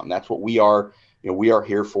our hat on. That's what we are. We are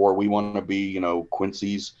here for. We want to be,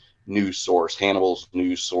 Quincy's news source, Hannibal's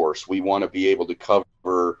news source. We want to be able to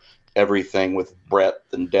cover everything with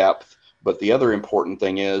breadth and depth. But the other important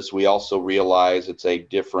thing is we also realize it's a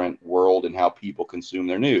different world in how people consume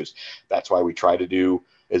their news. That's why we try to do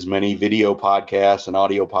as many video podcasts and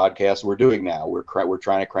audio podcasts we're doing now. We're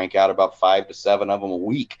trying to crank out about 5 to 7 of them a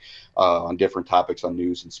week on different topics on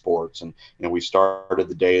news and sports. And, we started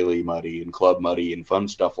the Daily Muddy and Club Muddy and fun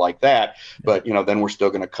stuff like that. But, then we're still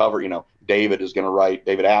going to cover, David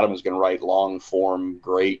Adam is going to write long form,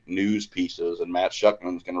 great news pieces. And Matt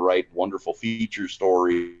Shuckman is going to write wonderful feature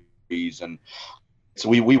stories. And so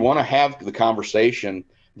we want to have the conversation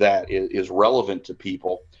that is relevant to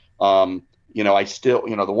people. I still,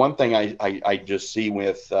 the one thing I just see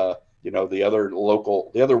with, the other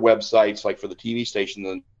websites, like for the TV stations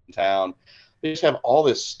in town, they just have all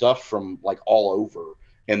this stuff from like all over,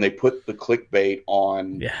 and they put the clickbait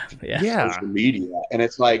on social media. And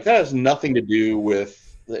it's like, that has nothing to do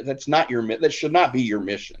with, that should not be your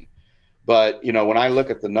mission. But, when I look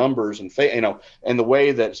at the numbers and the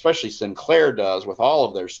way that especially Sinclair does with all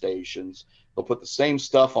of their stations, they'll put the same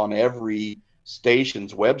stuff on every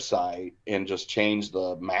station's website and just change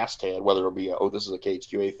the masthead, whether it'll be this is a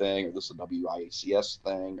KHQA thing or this is a WIACS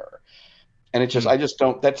thing, and it just I just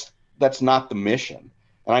don't. That's not the mission.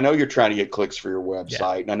 And I know you're trying to get clicks for your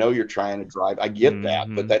website, and I know you're trying to drive. I get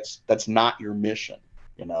that, but that's not your mission,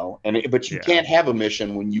 but you can't have a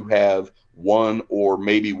mission when you have 1 or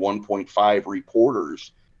maybe 1.5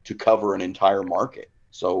 reporters to cover an entire market.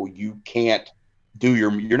 So you can't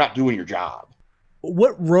you're not doing your job.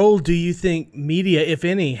 What role do you think media, if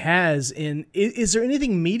any, has in? Is there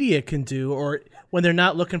anything media can do, or when they're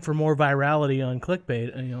not looking for more virality on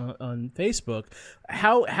clickbait, on Facebook,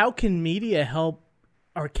 how can media help,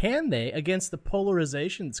 or can they, against the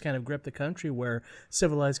polarization that's kind of gripped the country, where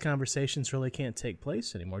civilized conversations really can't take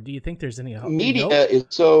place anymore? Do you think there's any help? Media is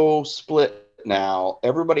so split now.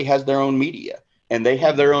 Everybody has their own media, and they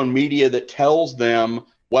have their own media that tells them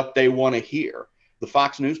what they want to hear. The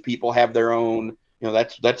Fox News people have their own.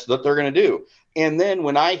 That's what they're going to do. And then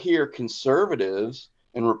when I hear conservatives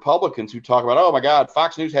and Republicans who talk about, oh my God,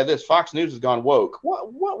 Fox News had this, Fox News has gone woke.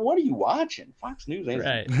 What are you watching? Fox News ain't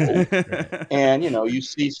woke. Right. And you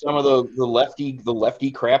see some of the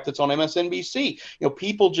lefty crap that's on MSNBC.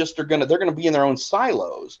 People just they're going to be in their own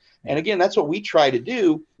silos. And again, that's what we try to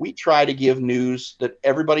do. We try to give news that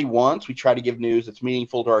everybody wants. We try to give news that's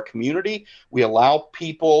meaningful to our community. We allow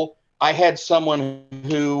people. I had someone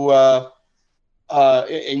who.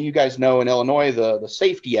 And you guys know in Illinois, the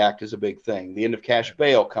Safety Act is a big thing. The end of cash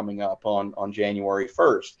bail coming up on January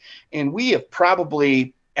 1st. And we have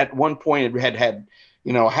probably at one point had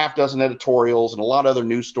a half dozen editorials and a lot of other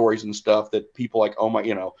news stories and stuff that people like,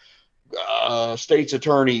 state's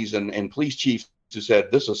attorneys and police chiefs who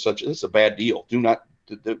said, this is a bad deal. Do not,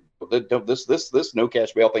 this no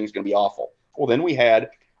cash bail thing is going to be awful. Well, then we had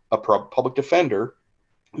a public defender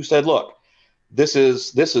who said, look, this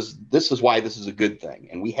is why this is a good thing,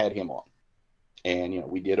 and we had him on, and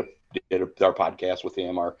we did our podcast with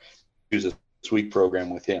him, our News This Week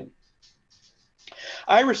program with him.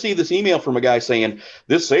 I received this email from a guy saying,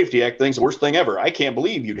 this Safety Act thing's the worst thing ever. I can't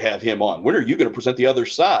believe you'd have him on. When are you going to present the other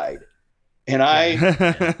side? And I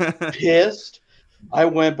pissed. I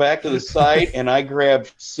went back to the site and I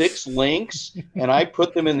grabbed 6 links and I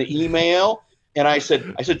put them in the email. And I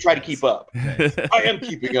said, try to keep up. I am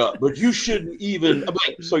keeping up, but you shouldn't even.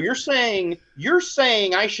 So you're saying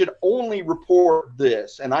I should only report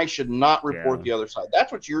this, and I should not report the other side. That's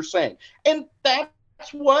what you're saying, and that's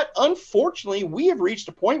what, unfortunately, we have reached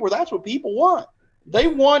a point where that's what people want. They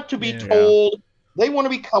want to be told. They want to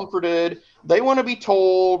be comforted. They want to be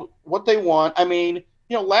told what they want. I mean,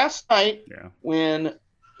 last night when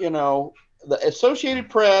the Associated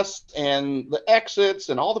Press and the exits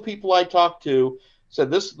and all the people I talked to said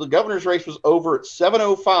the governor's race was over at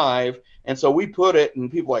 7:05, and so we put it,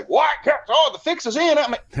 and people were like, what? Oh, the fix is in. I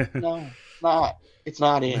mean, no, not. It's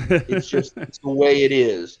not in. It's just it's the way it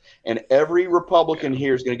is. And every Republican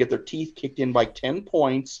here is going to get their teeth kicked in by 10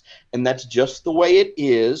 points, and that's just the way it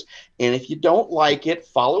is. And if you don't like it,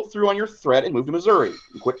 follow through on your threat and move to Missouri.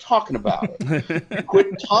 And quit talking about it. Quit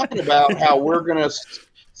talking about how we're going to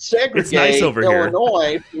segregate nice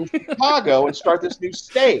Illinois from Chicago and start this new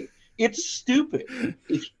state. It's stupid.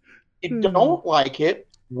 If you don't like it,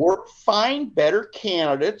 find better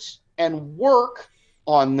candidates and work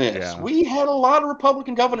on this. Yeah. We had a lot of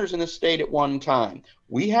Republican governors in this state at one time.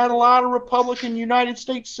 We had a lot of Republican United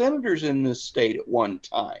States senators in this state at one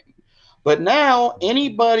time. But now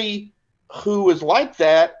anybody who is like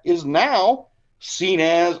that is now seen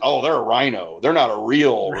as, oh, they're a rhino. They're not a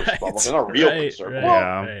real Republican. They're a real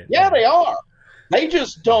conservative. Yeah, they are. They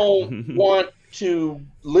just don't want to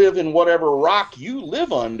live in whatever rock you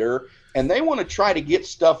live under, and they want to try to get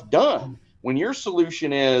stuff done. When your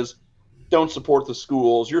solution is, don't support the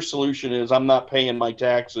schools. Your solution is, I'm not paying my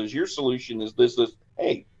taxes. Your solution is this.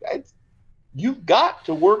 Hey, you've got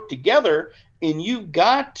to work together, and you've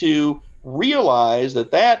got to realize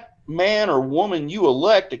that man or woman you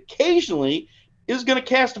elect occasionally is going to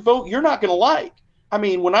cast a vote you're not going to like. I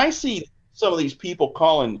mean, when I see some of these people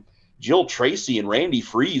calling Jill Tracy and Randy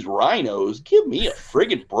Freese rhinos, give me a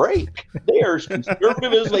friggin' break. They are as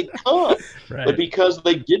conservative as they come. Right. But because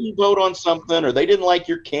they didn't vote on something, or they didn't like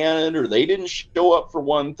your candidate, or they didn't show up for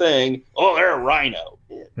one thing, oh, they're a rhino.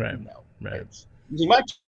 Right. No. Right. My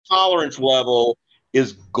tolerance level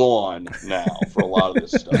is gone now for a lot of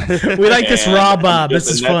this stuff. We like this raw, Bob. This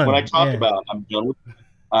is fun. When I talk about, I'm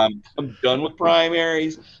done with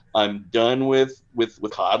primaries. I'm done with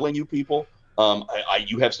coddling you people.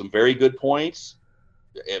 You have some very good points,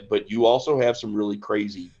 but you also have some really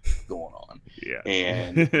crazy going on. Yeah.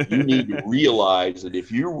 And you need to realize that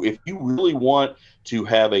if you really want to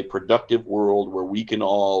have a productive world where we can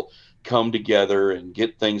all come together and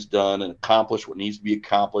get things done and accomplish what needs to be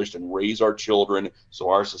accomplished and raise our children so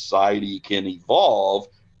our society can evolve,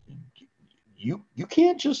 you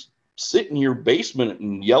can't just sit in your basement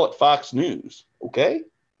and yell at Fox News, okay?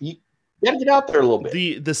 You got to get out there a little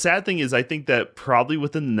bit. The sad thing is, I think that probably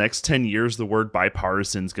within the next 10 years, the word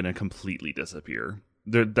bipartisan is going to completely disappear.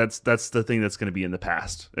 That's the thing that's going to be in the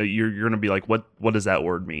past. You're going to be like, what does that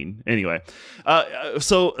word mean? Anyway,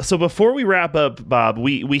 so before we wrap up, Bob,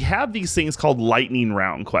 we have these things called lightning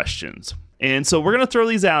round questions. And so we're going to throw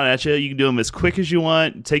these out at you. You can do them as quick as you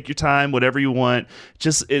want. Take your time, whatever you want.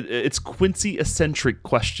 Just it's Quincy-eccentric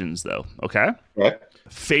questions, though. Okay? Okay.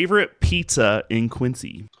 Favorite pizza in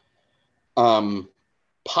Quincy?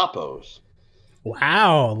 Papo's.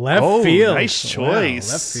 Wow, left field. Nice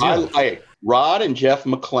choice. Wow, left field. Rod and Jeff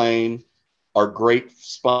McClain are great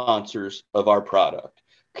sponsors of our product.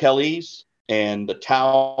 Kelly's and the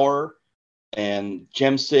Tower and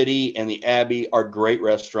Gem City and the Abbey are great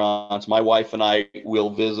restaurants. My wife and I will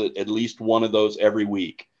visit at least one of those every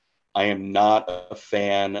week. I am not a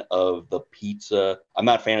fan of the pizza. I'm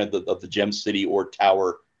not a fan of the Gem City or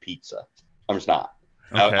Tower pizza. I'm just not.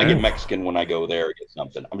 Okay. I get Mexican when I go there or get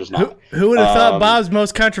something. I'm just not. Who would have thought Bob's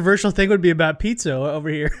most controversial thing would be about pizza over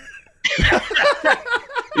here?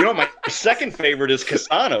 You know, my second favorite is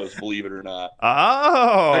Casanos, believe it or not.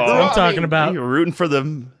 Oh, that's what I'm talking about. You're rooting for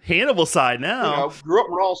the Hannibal side now. You know, grew up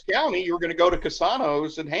in Rawls County. You were going to go to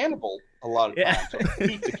Casanos and Hannibal a lot of times. So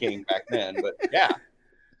Pizza King back then, but yeah.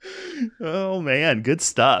 Oh man, good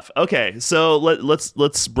stuff. Okay, so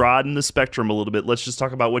let's broaden the spectrum a little bit. Let's just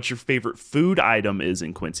talk about what your favorite food item is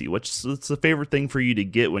in Quincy. What's the favorite thing for you to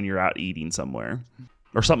get when you're out eating somewhere,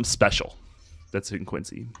 or something special that's in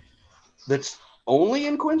Quincy? That's only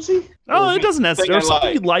in Quincy? Oh, it doesn't necessarily. There's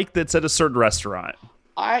something you like that's at a certain restaurant.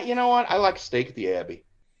 You know what? I like steak at the Abbey.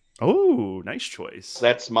 Oh, nice choice.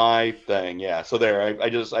 That's my thing. Yeah. So there, I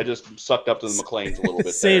just sucked up to the McLean's a little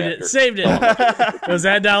bit. Saved it. Those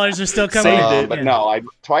ad dollars are still coming. But no, I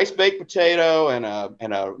twice baked potato and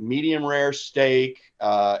a medium rare steak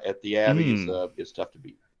at the Abbey is tough to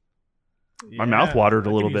beat. My mouth watered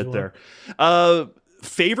a little bit there.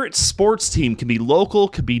 Favorite sports team can be local,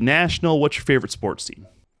 could be national. What's your favorite sports team?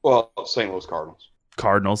 Well, St. Louis Cardinals.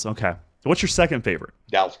 Cardinals. Okay. What's your second favorite?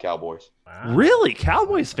 Dallas Cowboys. Wow. Really?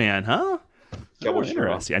 Cowboys fan, huh? Cowboys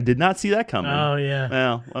interesting. I did not see that coming. Oh,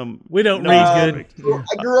 yeah. Well, we don't read good.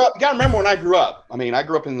 I grew up. You got to remember when I grew up. I mean, I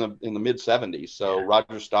grew up in the mid '70s. So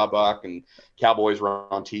Roger Staubach and Cowboys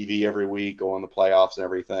were on TV every week, going to the playoffs and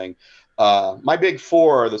everything. My big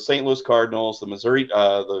four are the St. Louis Cardinals,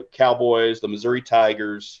 the Cowboys, the Missouri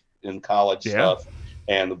Tigers in college stuff,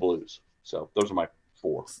 and the Blues. So those are my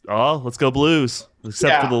four. Oh, let's go Blues.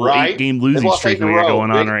 Except for the 8-game losing streak we got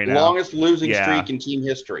going on right now. Longest losing streak in team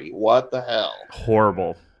history. What the hell?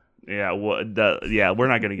 Horrible. Yeah, we're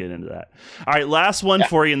not going to get into that. All right, last one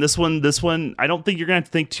for you. And this one, I don't think you're going to have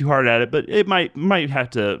to think too hard at it, but it might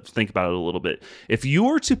have to think about it a little bit. If you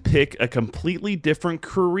were to pick a completely different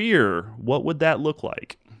career, what would that look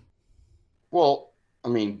like? Well, I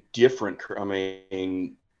mean, different. I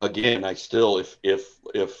mean, again, I still, if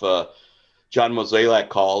John Mozeliak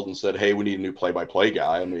called and said, "Hey, we need a new play-by-play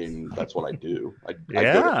guy," I mean, that's what I'd do. I'd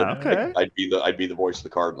be the voice of the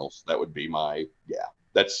Cardinals. That would be my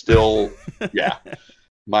That's still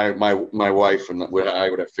My wife and I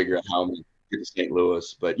would have to figure out how I'm going to get to St.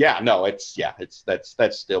 Louis, but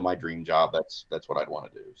that's still my dream job. That's what I'd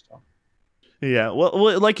want to do. So. Yeah,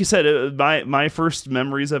 well, like you said, my first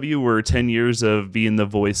memories of you were 10 years of being the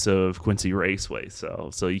voice of Quincy Raceway.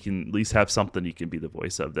 So you can at least have something you can be the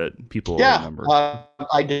voice of that people remember.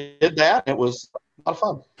 I did that. It was a lot of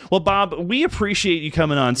fun. Well, Bob, we appreciate you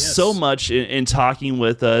coming on so much and talking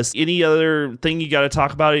with us. Any other thing you got to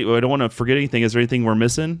talk about? I don't want to forget anything. Is there anything we're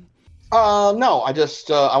missing? No, I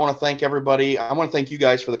just I want to thank everybody. I want to thank you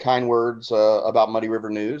guys for the kind words about Muddy River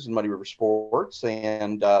News and Muddy River Sports,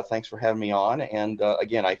 and thanks for having me on. And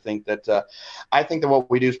again, I think that what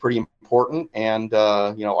we do is pretty important, and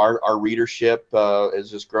our readership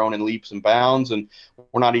has just grown in leaps and bounds, and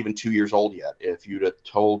we're not even 2 years old yet. If you'd have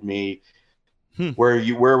told me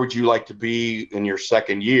where would you like to be in your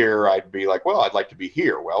second year, I'd be like, well, I'd like to be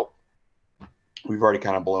here. Well, we've already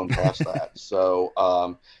kind of blown past that. So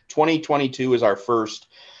 2022 is our first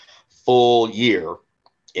full year,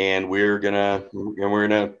 and we're gonna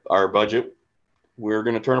our budget. We're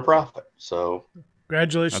gonna turn a profit. So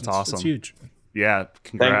congratulations! That's awesome. That's huge. Yeah,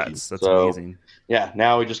 congrats. That's amazing. Yeah,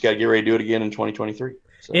 now we just got to get ready to do it again in 2023.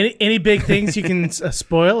 So. Any big things you can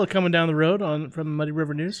spoil coming down the road from Muddy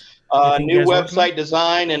River News? New website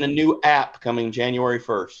design and a new app coming January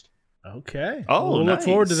 1st. Okay. We'll look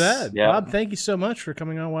forward to that. Yeah. Bob, thank you so much for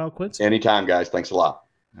coming on Wild Quincy. Anytime, guys. Thanks a lot.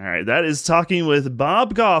 All right, that is Talking with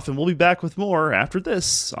Bob Goff, and we'll be back with more after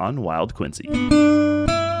this on Wild Quincy.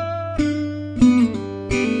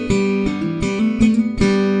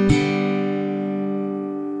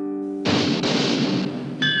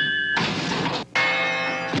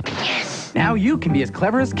 Now you can be as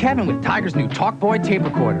clever as Kevin with Tiger's new TalkBoy tape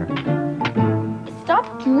recorder.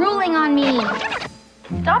 Stop drooling on me.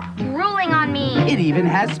 Stop drooling on me. It even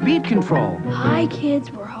has speed control. Hi, kids.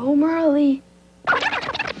 We're home early.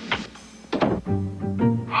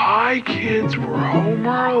 Hi, kids. We're home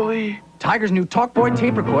early. Tiger's new TalkBoy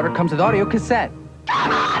tape recorder comes with audio cassette.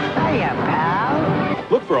 Hiya, pal.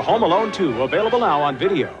 Look for Home Alone 2, available now on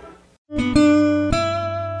video.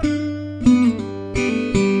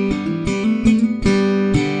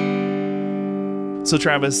 So,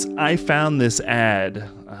 Travis, I found this ad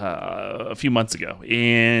a few months ago,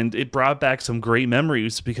 and it brought back some great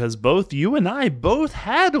memories because both you and I both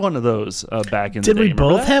had one of those back in the day. Did we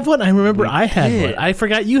both have one? I remember I had one. I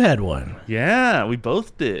forgot you had one. Yeah, we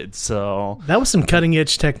both did. So that was some cutting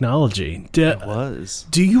edge technology. It was.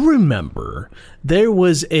 Do you remember there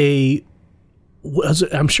was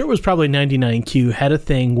I'm sure it was probably 99Q had a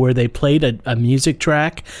thing where they played a music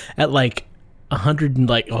track at like 100 and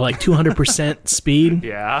like 200% speed.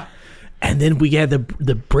 Yeah. And then we had the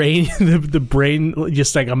brain the brain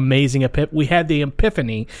just like amazing we had the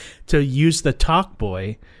epiphany to use the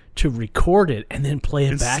TalkBoy to record it and then play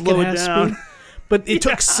it back at half speed. But it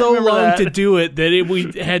took so long to do it that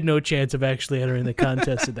we had no chance of actually entering the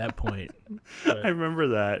contest at that point. But I remember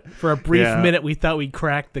that. For a brief minute, we thought we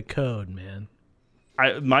cracked the code, man.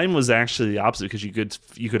 Mine was actually the opposite because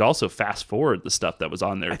you could also fast forward the stuff that was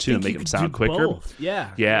on there too and make them sound quicker. Both. Yeah.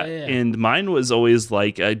 And mine was always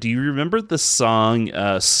like, do you remember the song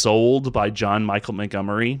 "Sold" by John Michael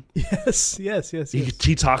Montgomery? Yes.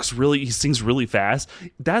 He sings really fast.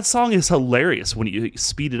 That song is hilarious when you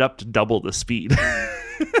speed it up to double the speed.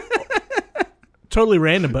 Totally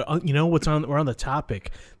random, but you know what's on? We're on the topic.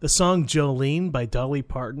 The song "Jolene" by Dolly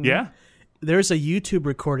Parton. Yeah. There's a YouTube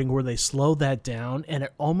recording where they slow that down, and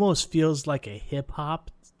it almost feels like a hip hop,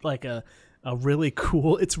 like a really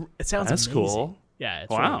cool. It sounds That's amazing. Cool. Yeah, it's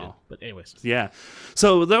wow. really good. But anyways, yeah.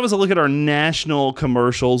 So that was a look at our national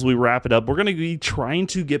commercials. We wrap it up. We're going to be trying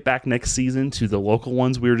to get back next season to the local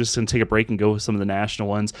ones. We were just going to take a break and go with some of the national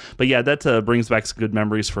ones. But yeah, that brings back some good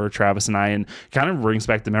memories for Travis and I, and kind of brings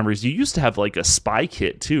back the memories. You used to have like a spy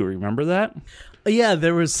kit too. Remember that? Yeah,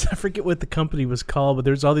 there was, I forget what the company was called, but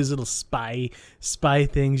there's all these little spy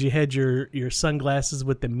things. You had your sunglasses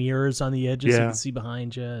with the mirrors on the edges so you could see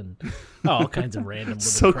behind you, and all kinds of random little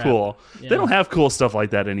so crap. Cool. Yeah. They don't have cool stuff like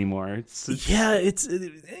that anymore. It's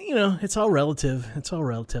it's all relative. It's all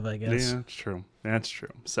relative, I guess. Yeah, it's true. That's true.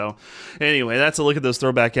 So anyway, that's a look at those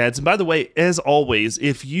throwback ads. And by the way, as always,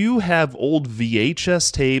 if you have old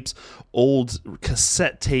VHS tapes, old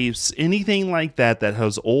cassette tapes, anything like that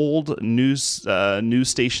has old news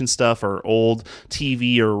station stuff or old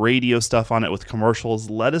TV or radio stuff on it with commercials,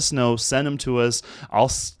 let us know. Send them to us. I'll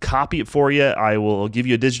copy it for you. I will give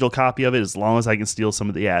you a digital copy of it as long as I can steal some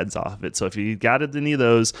of the ads off of it. So if you got any of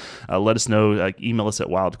those, let us know. Email us at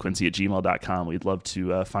wildquincy@gmail.com. We'd love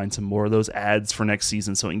to find some more of those ads for next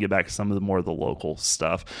season so we can get back to some of the more of the local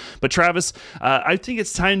stuff. But Travis, I think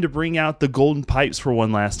it's time to bring out the golden pipes for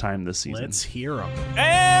one last time this season. Let's hear them.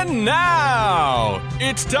 And now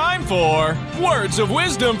it's time for Words of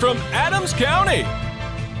Wisdom from Adams County.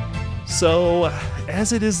 So,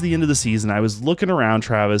 as it is the end of the season, I was looking around,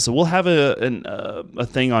 Travis. We'll have a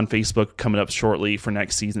thing on Facebook coming up shortly for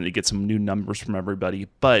next season to get some new numbers from everybody.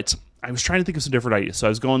 But I was trying to think of some different ideas. So I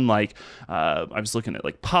was going I was looking at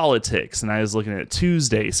like politics, and I was looking at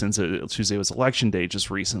Tuesday, since Tuesday was election day just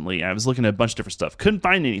recently. I was looking at a bunch of different stuff. Couldn't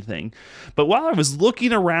find anything. But while I was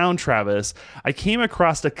looking around, Travis, I came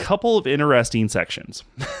across a couple of interesting sections.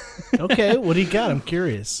 Okay, what do you got? I'm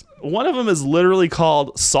curious. One of them is literally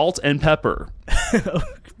called Salt and Pepper.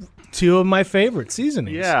 Two of my favorite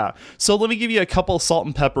seasonings. Yeah. So let me give you a couple of salt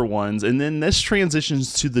and pepper ones, and then this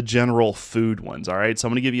transitions to the general food ones, all right? So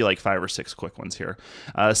I'm going to give you like 5 or 6 quick ones here.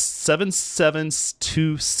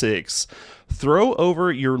 7726. Throw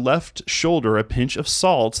over your left shoulder a pinch of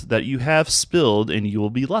salt that you have spilled, and you will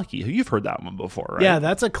be lucky. You've heard that one before, right? Yeah,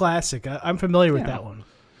 that's a classic. I'm familiar with that one.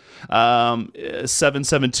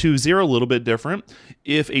 7720, a little bit different.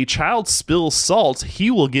 If a child spills salt, he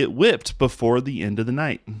will get whipped before the end of the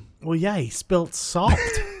night. Well, yeah, he spilled salt.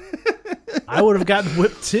 I would have gotten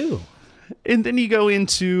whipped too. And then you go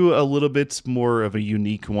into a little bit more of a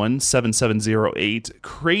unique one, 7708.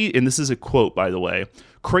 And this is a quote, by the way.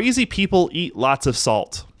 Crazy people eat lots of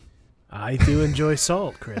salt. I do enjoy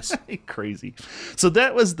salt, Chris. Crazy. So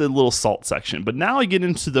that was the little salt section. But now I get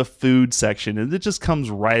into the food section, and it just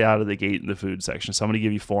comes right out of the gate in the food section. So I'm going to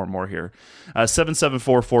give you 4 more here.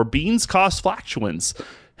 7744. Beans cost flatulence.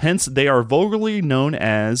 Hence, they are vulgarly known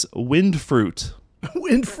as wind fruit.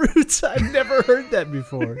 Wind fruits? I've never heard that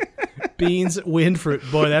before. Beans, wind fruit.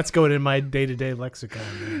 Boy, that's going in my day-to-day lexicon.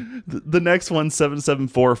 Man. The next one,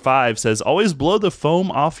 7745, says, always blow the foam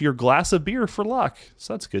off your glass of beer for luck.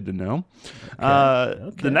 So that's good to know.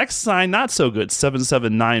 Okay. The next sign, not so good,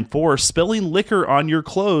 7794, spilling liquor on your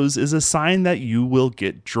clothes is a sign that you will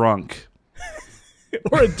get drunk.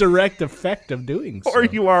 Or a direct effect of doing so. Or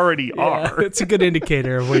you already are. It's a good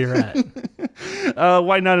indicator of where you're at.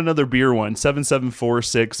 Why not another beer one?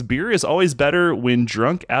 7746. Beer is always better when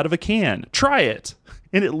drunk out of a can. Try it.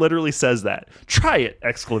 And it literally says that. Try it!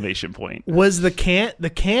 Exclamation point. Was the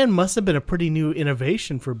can must have been a pretty new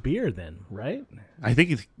innovation for beer then, right? I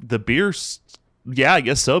think the beer's... Yeah, I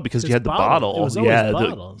guess so, because you had the bottle. It was always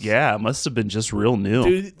bottles. Yeah, it must have been just real new.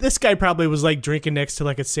 Dude, this guy probably was like drinking next to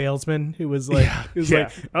like a salesman who was like,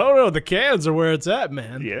 like, oh no, the cans are where it's at,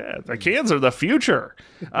 man. Yeah, the cans are the future.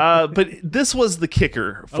 But this was the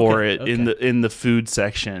kicker for in the food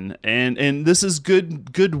section, and this is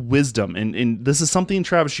good wisdom, and this is something,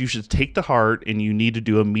 Travis, you should take to heart and you need to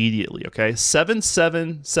do immediately. Okay,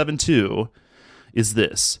 7772 is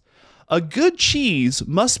this: a good cheese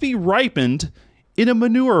must be ripened in a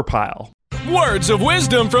manure pile. Words of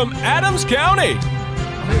wisdom from Adams County.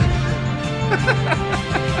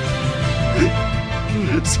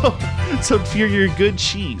 So for your good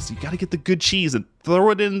cheese, you got to get the good cheese and throw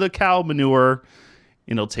it in the cow manure,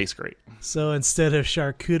 and it'll taste great. So instead of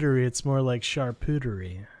charcuterie, it's more like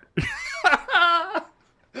charcuterie.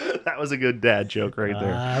 That was a good dad joke right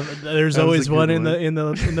there. There's always one in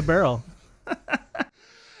the barrel.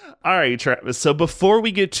 All right, Travis. So before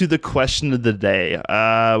we get to the question of the day,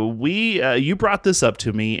 you brought this up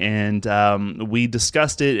to me, and we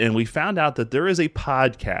discussed it, and we found out that there is a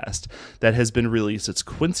podcast that has been released. It's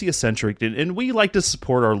Quincy-centric, and we like to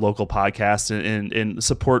support our local podcasts and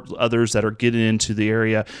support others that are getting into the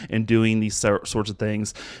area and doing these sorts of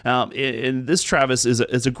things. And this, Travis,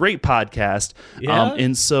 is a great podcast. Yeah.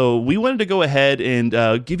 And so we wanted to go ahead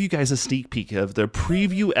and give you guys a sneak peek of the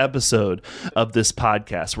preview episode of this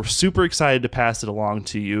podcast. We're super excited to pass it along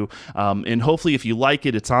to you, and hopefully if you like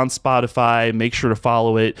it, it's on Spotify. Make sure to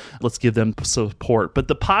follow it. Let's give them support. But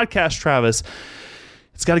the podcast, Travis,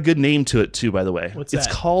 it's got a good name to it too, by the way. What's that?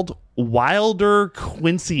 It's called Wilder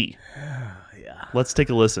Quincy. Yeah. Let's take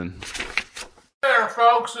a listen. Hey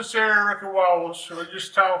folks, this is Ricky Wallace. We're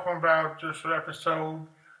just talking about this episode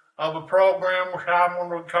of a program which I'm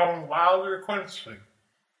going to call Wilder Quincy.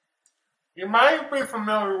 You may be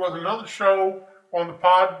familiar with another show on the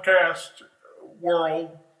podcast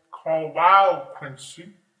world called Wild Quincy.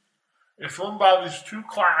 It's run by these two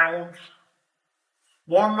clowns.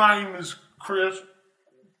 One name is Chris,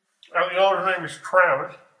 and the other name is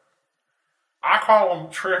Travis. I call them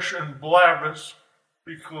Trish and Blavis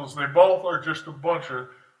because they both are just a bunch of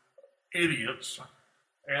idiots.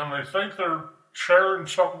 And they think they're sharing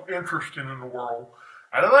something interesting in the world.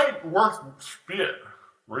 And it ain't worth spit,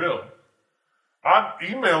 really. I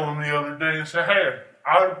emailed them the other day and said, hey,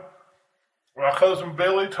 my cousin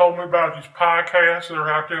Billy told me about these podcasts that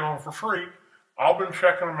are out there on for free. I've been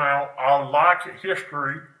checking them out. I like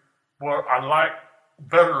history, but I like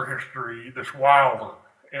better history that's wilder.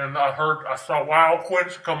 And I saw Wild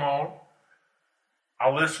Quincy come on. I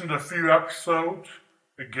listened to a few episodes.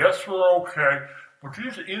 The guests were okay, but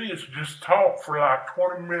these idiots just talk for like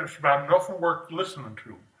 20 minutes about nothing worth listening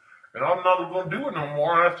to. And I'm not going to do it no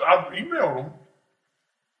more. And I emailed them.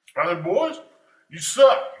 I said, boys, you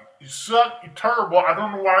suck. You suck. You're terrible. I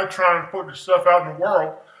don't know why you're trying to put this stuff out in the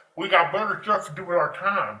world. We got better stuff to do with our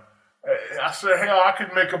time. I said, hell, I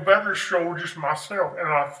could make a better show just myself. And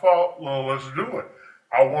I thought, well, let's do it.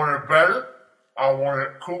 I want it better. I want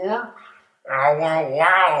it cooler. And I want it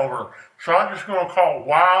wilder. So I'm just going to call it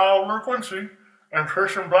Wilder Quincy. And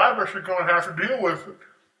Trish and Blavis are going to have to deal with it.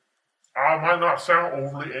 I might not sound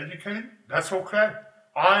overly educated. That's okay.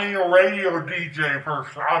 I ain't a radio DJ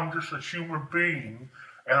person. I'm just a human being.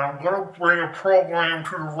 And I'm going to bring a program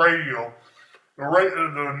to the radio.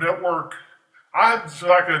 The network. It's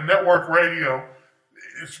like a network radio.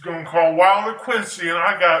 It's going to call Wilder Quincy. And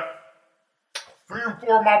I got 3 or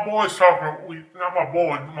 4 of my boys talking. Not my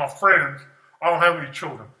boys, but my friends. I don't have any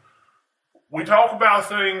children. We talk about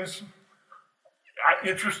things,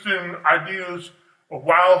 interesting ideas of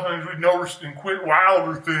wild things we noticed in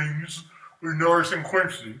wilder things we noticed in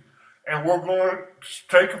Quincy. And we're going to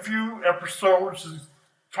take a few episodes to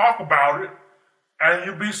talk about it. And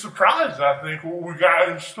you'll be surprised, I think, what we got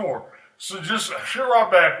in store. So just sit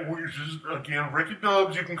right back. Again, Ricky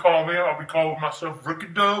Dubs, you can call me. I'll be calling myself Ricky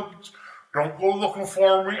Dubs. Don't go looking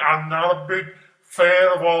for me. I'm not a big fan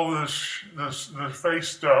of all this face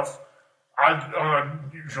stuff. I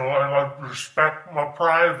respect my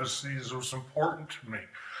privacy is what's important to me.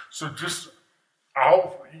 So just,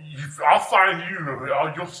 I'll find you.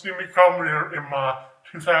 You'll see me coming in my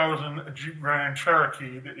 2000 Jeep Grand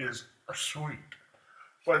Cherokee that is sweet.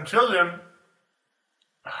 But until then,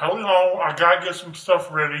 hold on, I gotta get some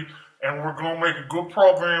stuff ready, and we're gonna make a good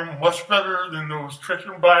program, much better than those Trish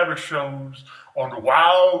and Blavis shows on the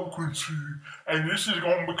Wild Quincy. And this is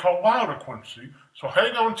gonna be called Wilder Quincy. So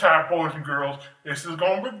hang on tight, boys and girls. This is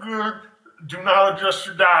gonna be good. Do not adjust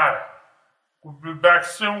your diet. We'll be back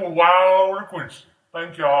soon with Wilder Quincy.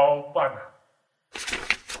 Thank y'all. Bye now.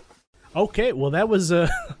 Okay, well that was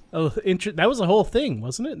that was a whole thing,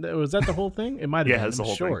 wasn't it? Was that the whole thing? It might have been. It's the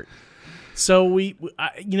whole short. Thing. So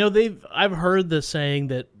I've heard the saying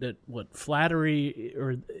that what flattery,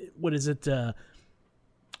 or what is it?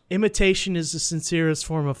 Imitation is the sincerest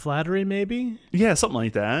form of flattery, maybe. Yeah, something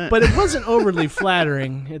like that. But it wasn't overly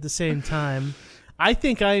flattering at the same time. I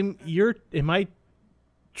think am I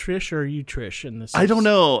Trish or are you Trish in this? I don't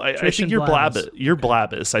know. I think you're Blavis. You're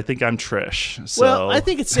Blavis. I think I'm Trish. So. Well, I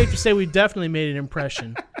think it's safe to say we definitely made an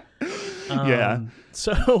impression. Yeah.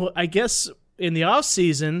 So I guess in the off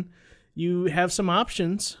season, you have some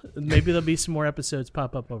options. Maybe there'll be some more episodes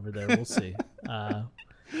pop up over there. We'll see.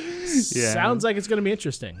 Sounds like it's going to be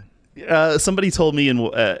interesting. Somebody told me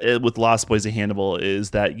with Lost Boys of Hannibal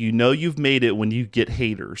is that you've made it when you get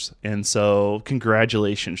haters, and so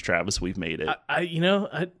congratulations, Travis, we've made it. I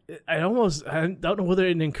don't know whether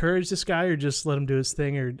it encouraged this guy or just let him do his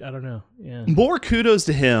thing, or I don't know. Yeah, more kudos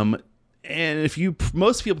to him. And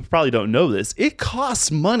most people probably don't know this, it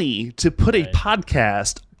costs money to put a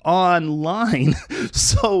podcast online.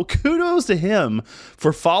 So kudos to him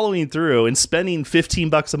for following through and spending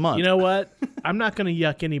 $15 a month. You know what? I'm not going to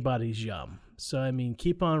yuck anybody's yum. So, I mean,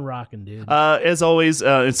 keep on rocking, dude. As always,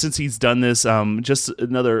 and since he's done this, just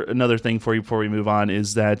another thing for you before we move on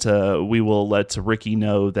is that we will let Ricky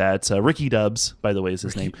know that Ricky Dubs, by the way, is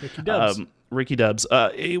his name. Ricky Dubs. Ricky Dubs.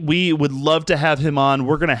 We would love to have him on.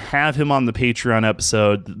 We're going to have him on the Patreon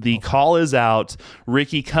episode. The call is out.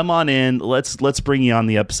 Ricky, come on in. Let's bring you on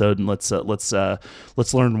the episode, and let's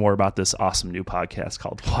learn more about this awesome new podcast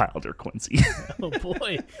called Wilder Quincy. Oh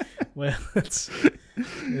boy. Well, let's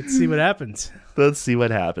see what happens. Let's see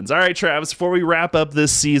what happens. All right, Travis, before we wrap up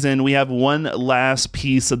this season, we have one last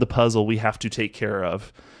piece of the puzzle we have to take care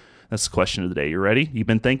of. That's the question of the day. You ready? You've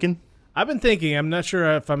been thinking? I've been thinking. I'm not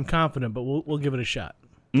sure if I'm confident, but we'll give it a shot.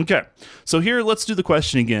 Okay, so here, let's do the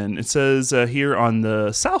question again. It says here on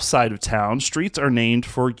the south side of town, streets are named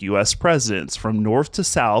for U.S. presidents. From north to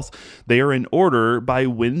south, they are in order by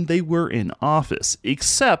when they were in office,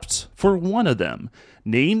 except for one of them.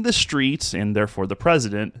 Name the street, and therefore the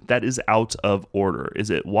president, that is out of order. Is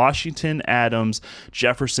it Washington, Adams,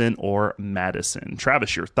 Jefferson, or Madison?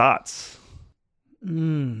 Travis, your thoughts?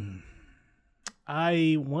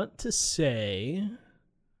 I want to say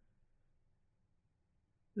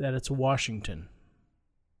that it's Washington.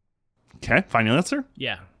 Okay, final answer?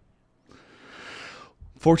 Yeah.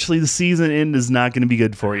 Fortunately, the season end is not going to be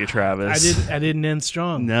good for you, Travis. I didn't end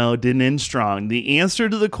strong. No, it didn't end strong. The answer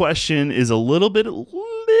to the question is a little bit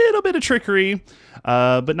of trickery,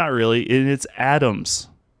 but not really. And it's Adams.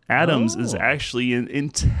 Adams is actually in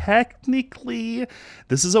technically,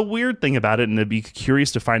 this is a weird thing about it, and I'd be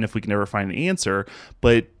curious to find if we can ever find an answer.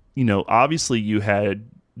 But, obviously you had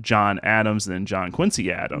John Adams and then John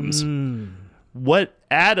Quincy Adams. What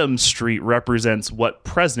Adams Street represents what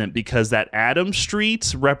president? Because that Adams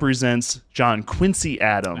Street represents John Quincy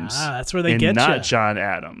Adams. That's where they and get not John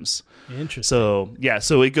Adams. Interesting.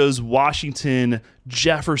 So it goes Washington,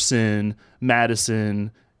 Jefferson,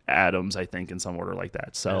 Madison, Adams, I think, in some order like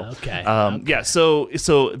that. So okay. Yeah. So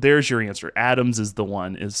there's your answer. Adams is the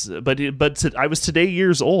one. I was today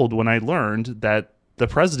years old when I learned that the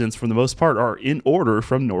presidents, for the most part, are in order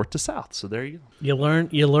from north to south. So there you go.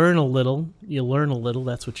 You learn a little.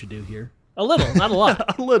 That's what you do here. A little, not a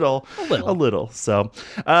lot. A little. So,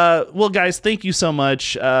 well, guys, thank you so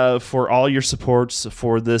much for all your support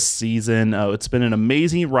for this season. It's been an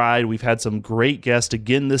amazing ride. We've had some great guests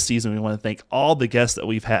again this season. We want to thank all the guests that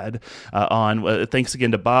we've had on. Thanks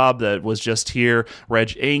again to Bob that was just here, Reg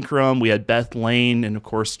Ankrum. We had Beth Lane and, of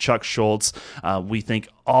course, Chuck Schultz. We thank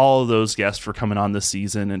all of those guests for coming on this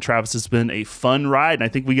season. And Travis, it's been a fun ride, and I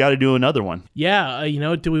think we got to do another one. Yeah.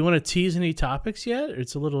 Do we want to tease any topics yet?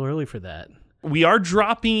 It's a little early for that. We are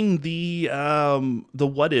dropping the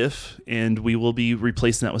what if, and we will be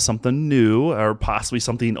replacing that with something new or possibly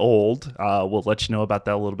something old. We'll let you know about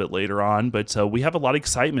that a little bit later on. But we have a lot of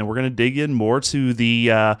excitement. We're going to dig in more to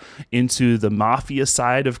the into the mafia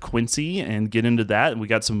side of Quincy and get into that. And we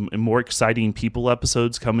got some more exciting people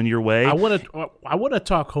episodes coming your way. I want to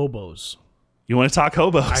talk hobos. You want to talk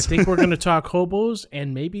hobos? I think we're going to talk hobos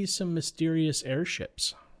and maybe some mysterious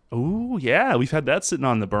airships. Oh, yeah. We've had that sitting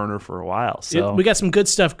on the burner for a while. So we got some good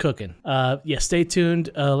stuff cooking. Stay tuned.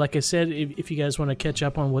 Like I said, if you guys want to catch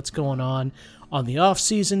up on what's going on the off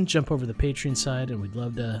season, jump over to the Patreon side, and we'd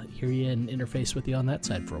love to hear you and interface with you on that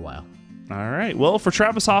side for a while. All right. Well, for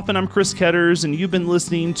Travis Hoffman, I'm Chris Ketters, and you've been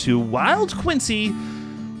listening to Wild Quincy.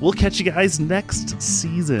 We'll catch you guys next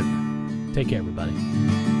season. Take care, everybody.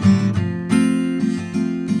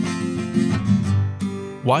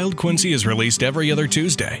 Wild Quincy is released every other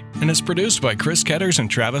Tuesday and is produced by Chris Ketters and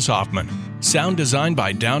Travis Hoffman. Sound designed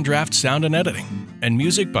by Downdraft Sound and Editing, and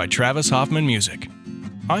music by Travis Hoffman Music.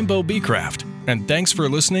 I'm Bo Beecraft, and thanks for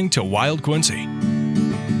listening to Wild Quincy.